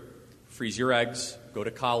career, freeze your eggs, go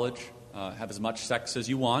to college, have as much sex as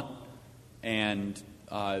you want, and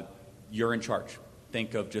you're in charge.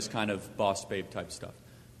 Think of just kind of boss babe type stuff.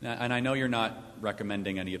 And I know you're not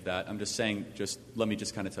recommending any of that. I'm just saying, let me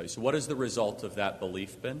just kind of tell you. So what has the result of that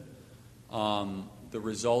belief been? The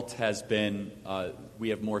result has been we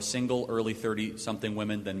have more single early 30-something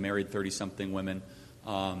women than married 30-something women.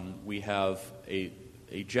 We have a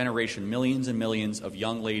generation, millions and millions of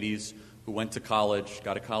young ladies who went to college,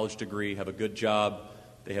 got a college degree, have a good job,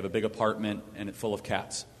 they have a big apartment, and it's full of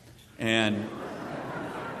cats. And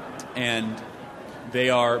They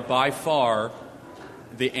are by far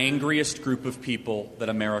the angriest group of people that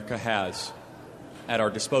America has at our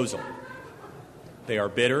disposal. They are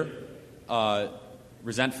bitter,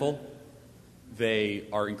 resentful. They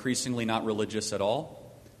are increasingly not religious at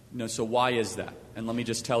all. So why is that? And let me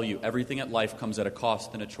just tell you, everything at life comes at a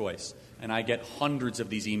cost and a choice. And I get hundreds of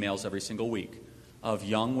these emails every single week of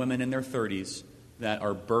young women in their 30s that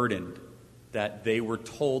are burdened, that they were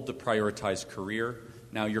told to prioritize career.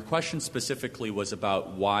 Now, your question specifically was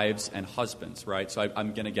about wives and husbands, right? So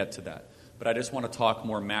I'm going to get to that. But I just want to talk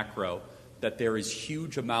more macro, that there is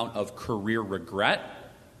huge amount of career regret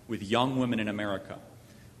with young women in America.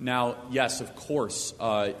 Now, yes, of course,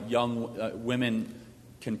 young women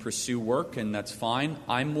can pursue work, and that's fine.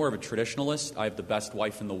 I'm more of a traditionalist. I have the best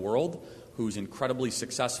wife in the world who's incredibly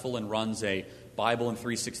successful and runs a Bible and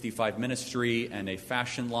 365 ministry and a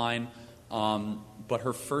fashion line. But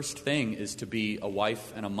her first thing is to be a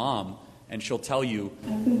wife and a mom, and she'll tell you... I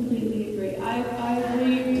completely agree. I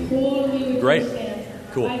agree totally with Great. your stance.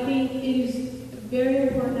 Cool. I think it is very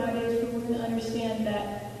important nowadays for women to understand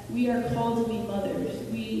that we are called to be mothers.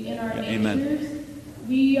 We, in our natures,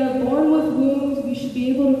 we are born with wombs. We should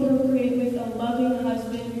be able to procreate with a loving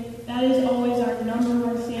husband. That is always our number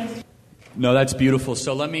one stance. No, that's beautiful.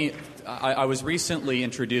 So let me... I was recently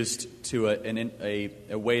introduced to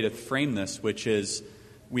a way to frame this, which is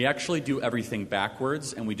we actually do everything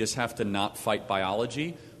backwards, and we just have to not fight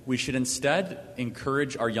biology. We should instead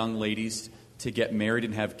encourage our young ladies to get married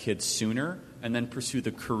and have kids sooner, and then pursue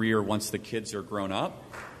the career once the kids are grown up,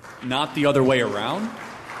 not the other way around.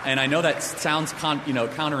 And I know that sounds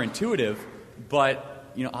counterintuitive,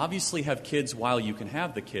 but obviously have kids while you can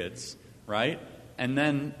have the kids, right? And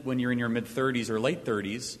then when you're in your mid-30s or late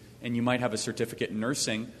 30s, and you might have a certificate in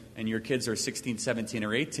nursing, and your kids are 16, 17,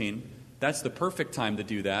 or 18, that's the perfect time to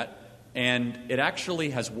do that. And it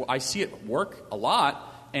actually I see it work a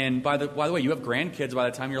lot. And by the way, you have grandkids by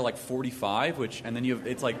the time you're like 45, and then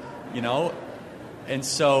it's like, and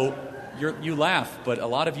so you laugh, but a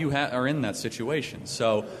lot of you are in that situation.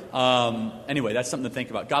 So anyway, that's something to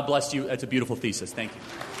think about. God bless you. That's a beautiful thesis. Thank you.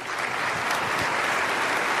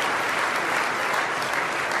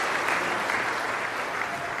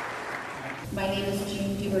 My name is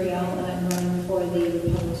Jean DeBrielle, and I'm running for the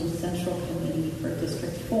Republican Central Committee for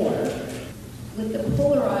District 4. With the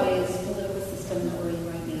polarized political system that we're in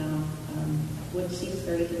right now, which seems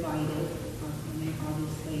very divided,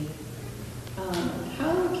 obviously,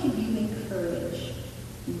 how can you encourage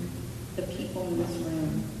the people in this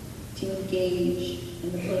room to engage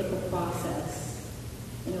in the political process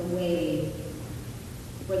in a way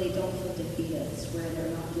where they don't feel defeatist, where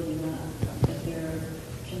they're not giving up, that they're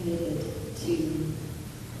committed to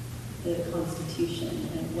the Constitution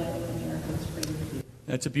and what America was created to be?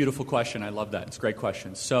 That's a beautiful question. I love that. It's a great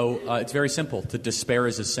question. So it's very simple. To despair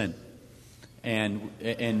is a sin. And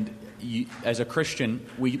as a Christian,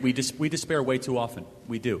 we despair way too often.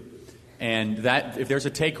 We do. And that, if there's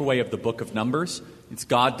a takeaway of the book of Numbers, it's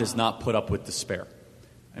God does not put up with despair.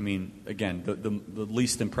 I mean, again, the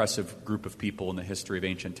least impressive group of people in the history of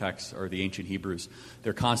ancient texts are the ancient Hebrews.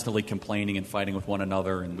 They're constantly complaining and fighting with one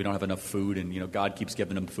another, and we don't have enough food, and God keeps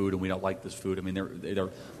giving them food, and we don't like this food. I mean,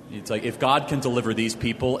 it's like if God can deliver these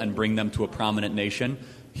people and bring them to a prominent nation,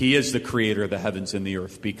 He is the creator of the heavens and the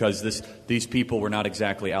earth, because these people were not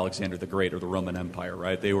exactly Alexander the Great or the Roman Empire,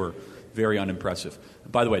 right? They were very unimpressive.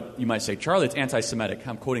 By the way, you might say, Charlie, it's anti-Semitic.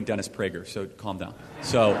 I'm quoting Dennis Prager, so calm down.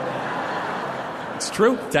 So... It's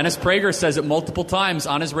true. Dennis Prager says it multiple times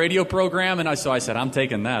on his radio program, and so I said, I'm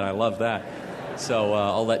taking that. I love that. So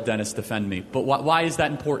I'll let Dennis defend me. But why is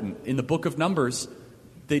that important? In the book of Numbers,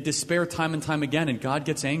 they despair time and time again, and God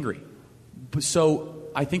gets angry.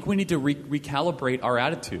 So I think we need to recalibrate our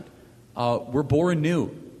attitude. We're born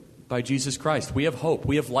new by Jesus Christ. We have hope.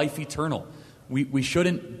 We have life eternal. We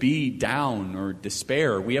shouldn't be down or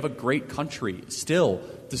despair. We have a great country still,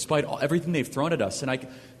 despite everything they've thrown at us.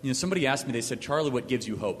 And somebody asked me, they said, Charlie, what gives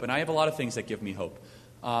you hope? And I have a lot of things that give me hope.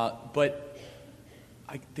 But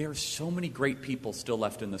there are so many great people still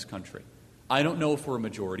left in this country. I don't know if we're a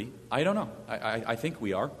majority. I don't know. I think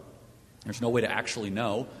we are. There's no way to actually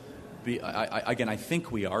know. I think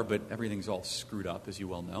we are, but everything's all screwed up, as you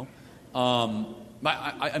well know.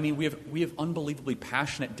 I mean, we have unbelievably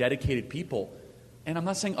passionate, dedicated people. And I'm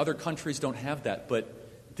not saying other countries don't have that, but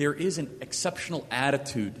there is an exceptional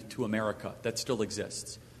attitude to America that still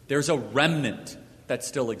exists. There's a remnant that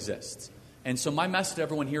still exists. And so my message to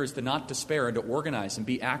everyone here is to not despair and to organize and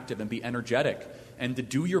be active and be energetic and to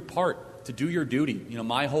do your part, to do your duty.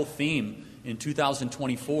 My whole theme in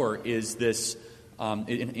 2024 is this,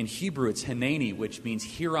 in Hebrew it's Hineni, which means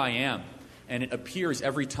here I am. and it appears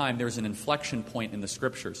every time there's an inflection point in the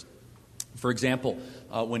Scriptures. For example,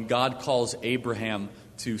 when God calls Abraham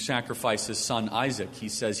to sacrifice his son Isaac, he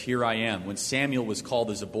says, "Here I am." When Samuel was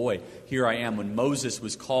called as a boy, "Here I am." When Moses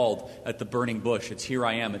was called at the burning bush, it's "Here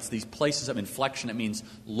I am." It's these places of inflection. It means,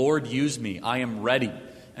 "Lord, use me. I am ready."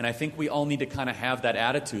 And I think we all need to kind of have that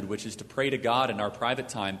attitude, which is to pray to God in our private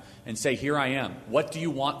time and say, "Here I am. What do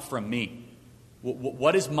you want from me?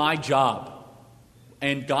 What is my job?"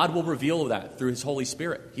 And God will reveal that through His Holy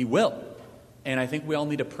Spirit. He will. And I think we all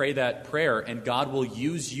need to pray that prayer, and God will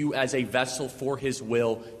use you as a vessel for His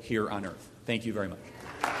will here on earth. Thank you very much.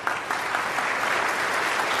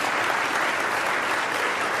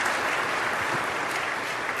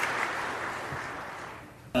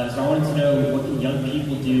 So I wanted to know, what can young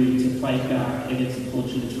people do to fight back against the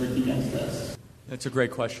culture that's rigged against us? That's a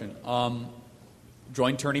great question.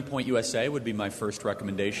 Join Turning Point USA would be my first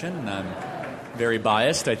recommendation. And I'm very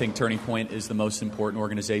biased. I think Turning Point is the most important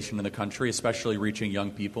organization in the country, especially reaching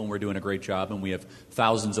young people, and we're doing a great job. And we have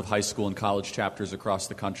thousands of high school and college chapters across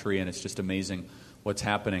the country, and it's just amazing what's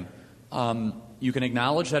happening. You can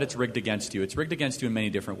acknowledge that it's rigged against you. It's rigged against you in many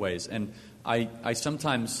different ways. And I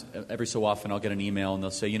sometimes, every so often, I'll get an email, and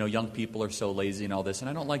they'll say, young people are so lazy and all this. And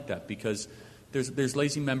I don't like that, because there's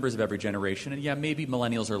lazy members of every generation. And yeah, maybe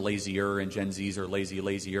millennials are lazier and Gen Zs are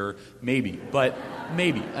lazier. Maybe.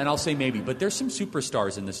 And I'll say maybe. But there's some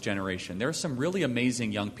superstars in this generation. There are some really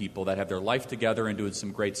amazing young people that have their life together and doing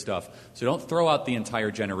some great stuff. So don't throw out the entire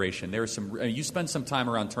generation. You spend some time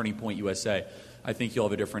around Turning Point USA, I think you'll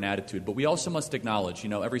have a different attitude. But we also must acknowledge,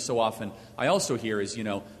 every so often, I also hear is,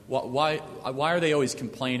 why are they always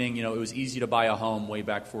complaining? It was easy to buy a home way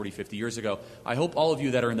back 40, 50 years ago. I hope all of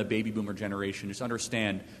you that are in the baby boomer generation just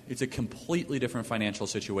understand it's a completely different financial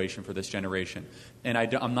situation for this generation. And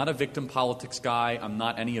I'm not a victim politics guy. I'm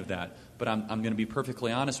not any of that. But I'm going to be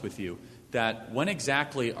perfectly honest with you that when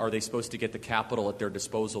exactly are they supposed to get the capital at their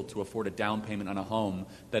disposal to afford a down payment on a home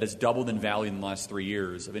that has doubled in value in the last 3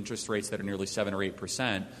 years, of interest rates that are nearly 7 or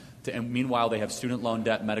 8%, and meanwhile they have student loan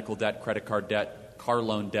debt, medical debt, credit card debt, car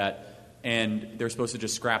loan debt, and they're supposed to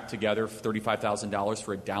just scrap together $35,000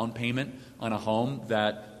 for a down payment on a home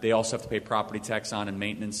that they also have to pay property tax on and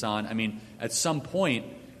maintenance on. I mean, at some point,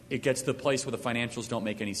 it gets to the place where the financials don't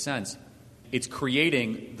make any sense. It's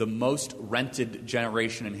creating the most rented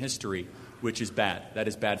generation in history, which is bad. That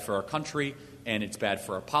is bad for our country, and it's bad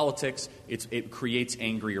for our politics. It creates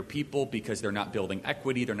angrier people because they're not building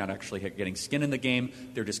equity. They're not actually getting skin in the game.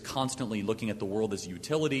 They're just constantly looking at the world as a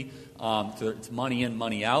utility. It's money in,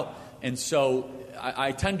 money out. And so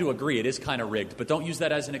I tend to agree it is kind of rigged, but don't use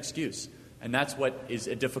that as an excuse. And that's what is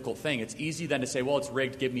a difficult thing. It's easy then to say, well, it's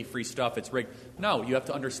rigged, give me free stuff, it's rigged. No, you have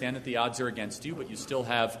to understand that the odds are against you, but you still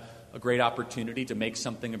have a great opportunity to make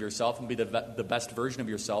something of yourself and be the best version of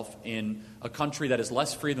yourself in a country that is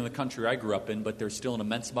less free than the country I grew up in, but there's still an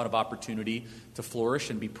immense amount of opportunity to flourish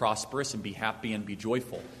and be prosperous and be happy and be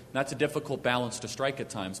joyful. And that's a difficult balance to strike at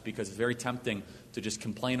times, because it's very tempting to just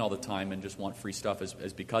complain all the time and just want free stuff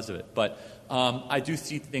as because of it. But I do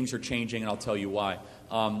see things are changing, and I'll tell you why.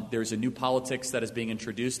 There's a new politics that is being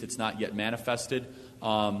introduced. It's not yet manifested,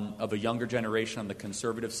 of a younger generation on the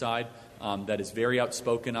conservative side that is very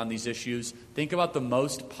outspoken on these issues. Think about the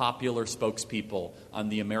most popular spokespeople on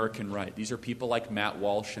the American right. These are people like Matt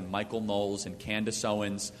Walsh and Michael Knowles and Candace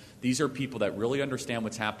Owens. These are people that really understand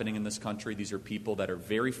what's happening in this country. These are people that are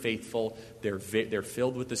very faithful. They're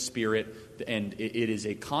filled with the Spirit. And it is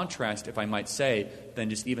a contrast, if I might say,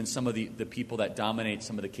 than just even some of the people that dominate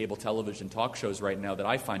some of the cable television talk shows right now that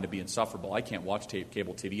I find to be insufferable. I can't watch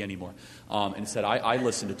cable TV anymore. Instead, I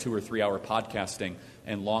listen to 2 or 3 hour podcasting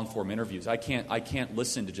and long-form interviews. I can't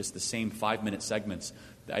listen to just the same 5-minute segments.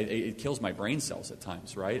 It kills my brain cells at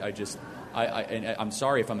times, right? I'm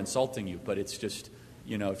sorry if I'm insulting you, but it's just,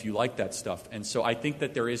 if you like that stuff. And so I think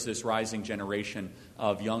that there is this rising generation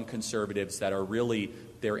of young conservatives that are really,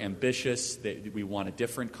 they're ambitious. We want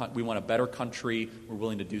a better country. We're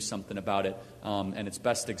willing to do something about it. And it's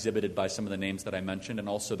best exhibited by some of the names that I mentioned, and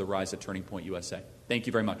also the rise of Turning Point USA. Thank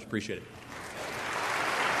you very much. Appreciate it.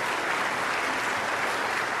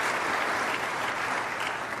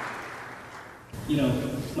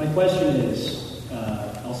 My question is,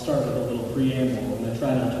 I'll start with a little preamble, and I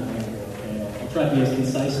try not to ramble, okay? I'll try to be as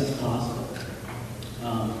concise as possible.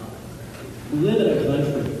 We live in a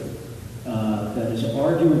country that is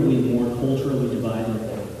arguably more culturally divided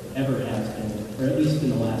than it ever has been, or at least in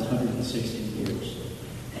the last 160 years.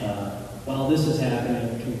 While this is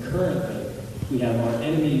happening concurrently, we have our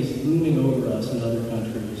enemies looming over us in other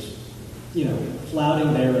countries,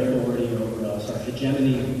 flouting their authority over us. Our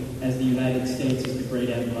hegemony as the United States, as the great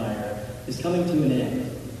empire, is coming to an end.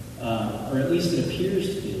 or at least it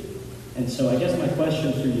appears to be. And so I guess my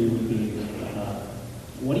question for you would be,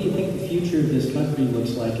 what do you think the future of this country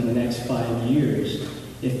looks like in the next 5 years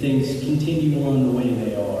if things continue on the way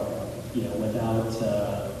they are,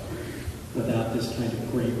 without this kind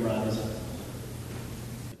of great rise?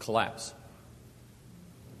 Collapse.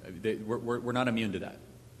 We're not immune to that.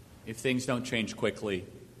 If things don't change quickly,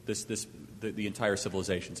 the entire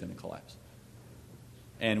civilization's going to collapse.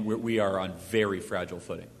 And we are on very fragile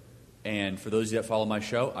footing. And for those of you that follow my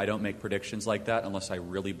show, I don't make predictions like that unless I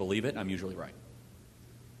really believe it. I'm usually right.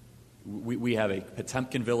 We have a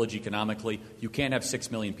Potemkin village economically. You can't have 6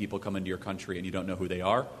 million people come into your country and you don't know who they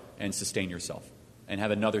are and sustain yourself. And have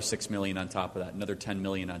another 6 million on top of that, another 10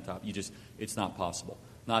 million on top. It's not possible.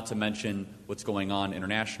 Not to mention what's going on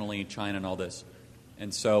internationally, China and all this.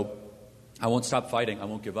 And so I won't stop fighting. I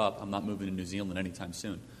won't give up. I'm not moving to New Zealand anytime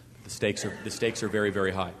soon. The stakes are very,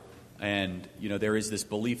 very high. And, there is this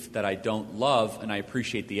belief that I don't love, and I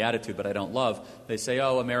appreciate the attitude, but I don't love. They say,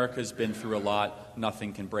 America's been through a lot.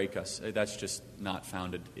 Nothing can break us. That's just not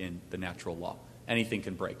founded in the natural law. Anything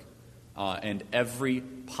can break. And every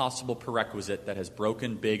possible prerequisite that has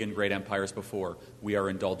broken big and great empires before, we are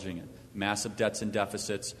indulging in. Massive debts and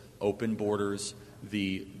deficits, open borders,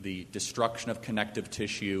 the destruction of connective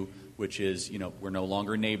tissue, which is, we're no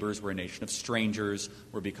longer neighbors, we're a nation of strangers,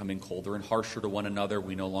 we're becoming colder and harsher to one another,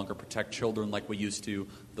 we no longer protect children like we used to,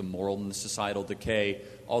 the moral and the societal decay,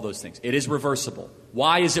 all those things. It is reversible.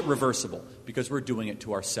 Why is it reversible? Because we're doing it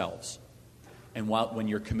to ourselves. And when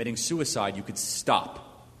you're committing suicide, you could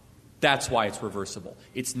stop. That's why it's reversible.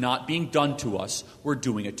 It's not being done to us, we're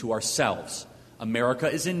doing it to ourselves.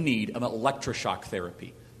 America is in need of electroshock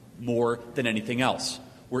therapy more than anything else.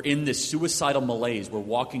 We're in this suicidal malaise. We're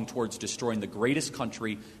walking towards destroying the greatest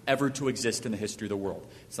country ever to exist in the history of the world.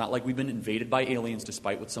 It's not like we've been invaded by aliens,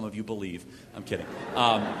 despite what some of you believe. I'm kidding.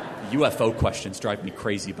 UFO questions drive me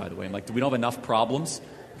crazy, by the way. I'm like, do we don't have enough problems?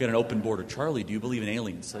 We've got an open border. Charlie, do you believe in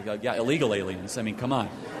aliens? Like, yeah, illegal aliens. I mean, come on.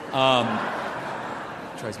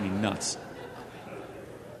 Drives me nuts.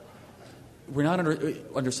 We're not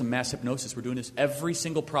under some mass hypnosis. We're doing this. Every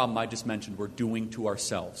single problem I just mentioned, we're doing to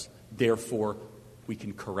ourselves. Therefore, we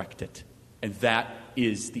can correct it. And that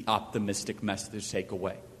is the optimistic message to take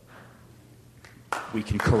away. We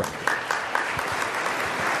can correct it.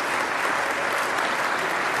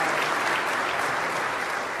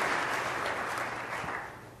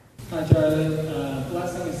 Hi, Charlie.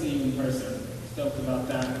 Last time we see you in person. Stoked about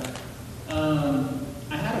that.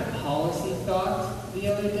 I had a policy thought the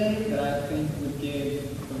other day that I think would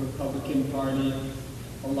give the Republican Party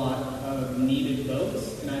a lot of needed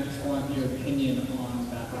votes, and I just want your opinion on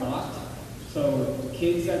that thought. So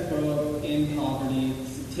kids that grow up in poverty,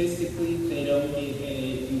 statistically, they don't get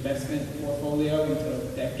an investment portfolio until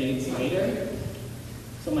decades later.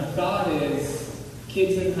 So my thought is,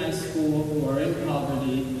 kids in high school who are in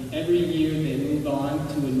poverty, every year they move on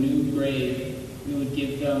to a new grade, we would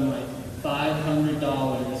give them like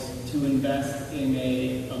 $500 to invest in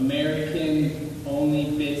a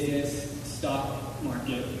American-only business stock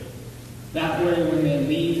market. That way, when they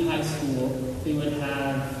leave high school, they would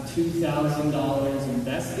have $2,000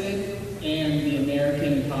 invested, and the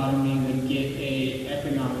American economy would get an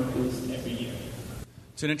economic boost every year.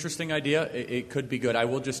 It's an interesting idea. It could be good. I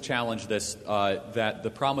will just challenge this, that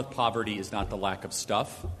the problem with poverty is not the lack of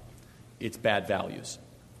stuff, it's bad values.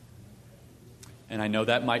 And I know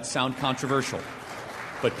that might sound controversial,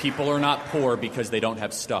 but people are not poor because they don't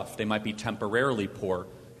have stuff. They might be temporarily poor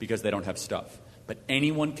because they don't have stuff. But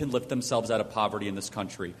anyone can lift themselves out of poverty in this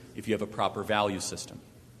country if you have a proper value system.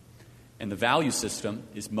 And the value system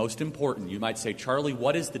is most important. You might say, Charlie,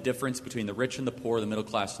 what is the difference between the rich and the poor, the middle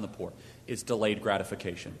class and the poor? It's delayed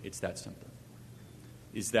gratification. It's that simple.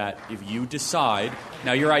 Is that if you decide,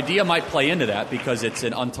 now your idea might play into that because it's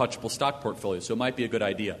an untouchable stock portfolio, so it might be a good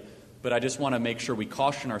idea. But I just want to make sure we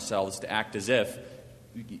caution ourselves to act as if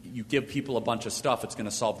you give people a bunch of stuff, it's going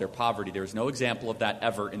to solve their poverty. There's no example of that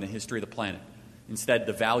ever in the history of the planet. Instead,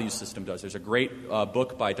 the value system does. There's a great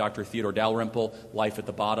book by Dr. Theodore Dalrymple, Life at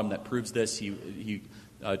the Bottom, that proves this. He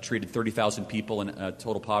treated 30,000 people in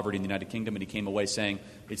total poverty in the United Kingdom, and he came away saying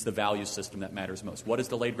it's the value system that matters most. What is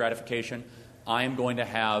delayed gratification? I am going to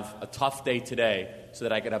have a tough day today so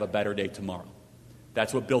that I could have a better day tomorrow.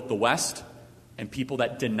 That's what built the West. And people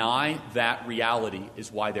that deny that reality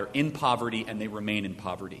is why they're in poverty and they remain in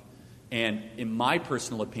poverty. And in my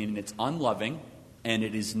personal opinion, it's unloving and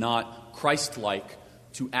it is not Christ-like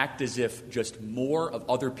to act as if just more of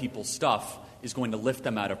other people's stuff is going to lift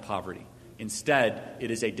them out of poverty. Instead, it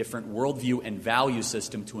is a different worldview and value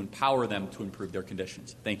system to empower them to improve their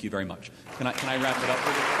conditions. Thank you very much. Can I wrap it up for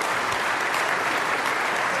you?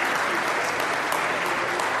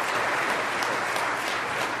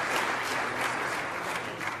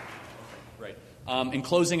 In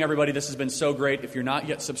closing, everybody, this has been so great. If you're not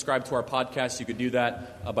yet subscribed to our podcast, you could do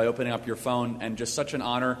that by opening up your phone. And just such an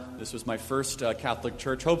honor. This was my first Catholic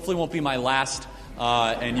church. Hopefully won't be my last.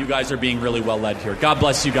 And you guys are being really well led here. God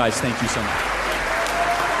bless you guys. Thank you so much.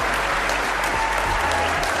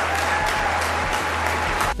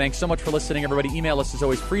 Thanks so much for listening, everybody. Email us as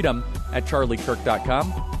always,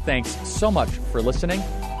 freedom@charliekirk.com. Thanks so much for listening,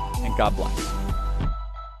 and God bless.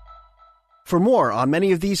 For more on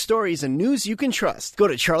many of these stories and news you can trust, go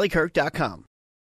to charliekirk.com.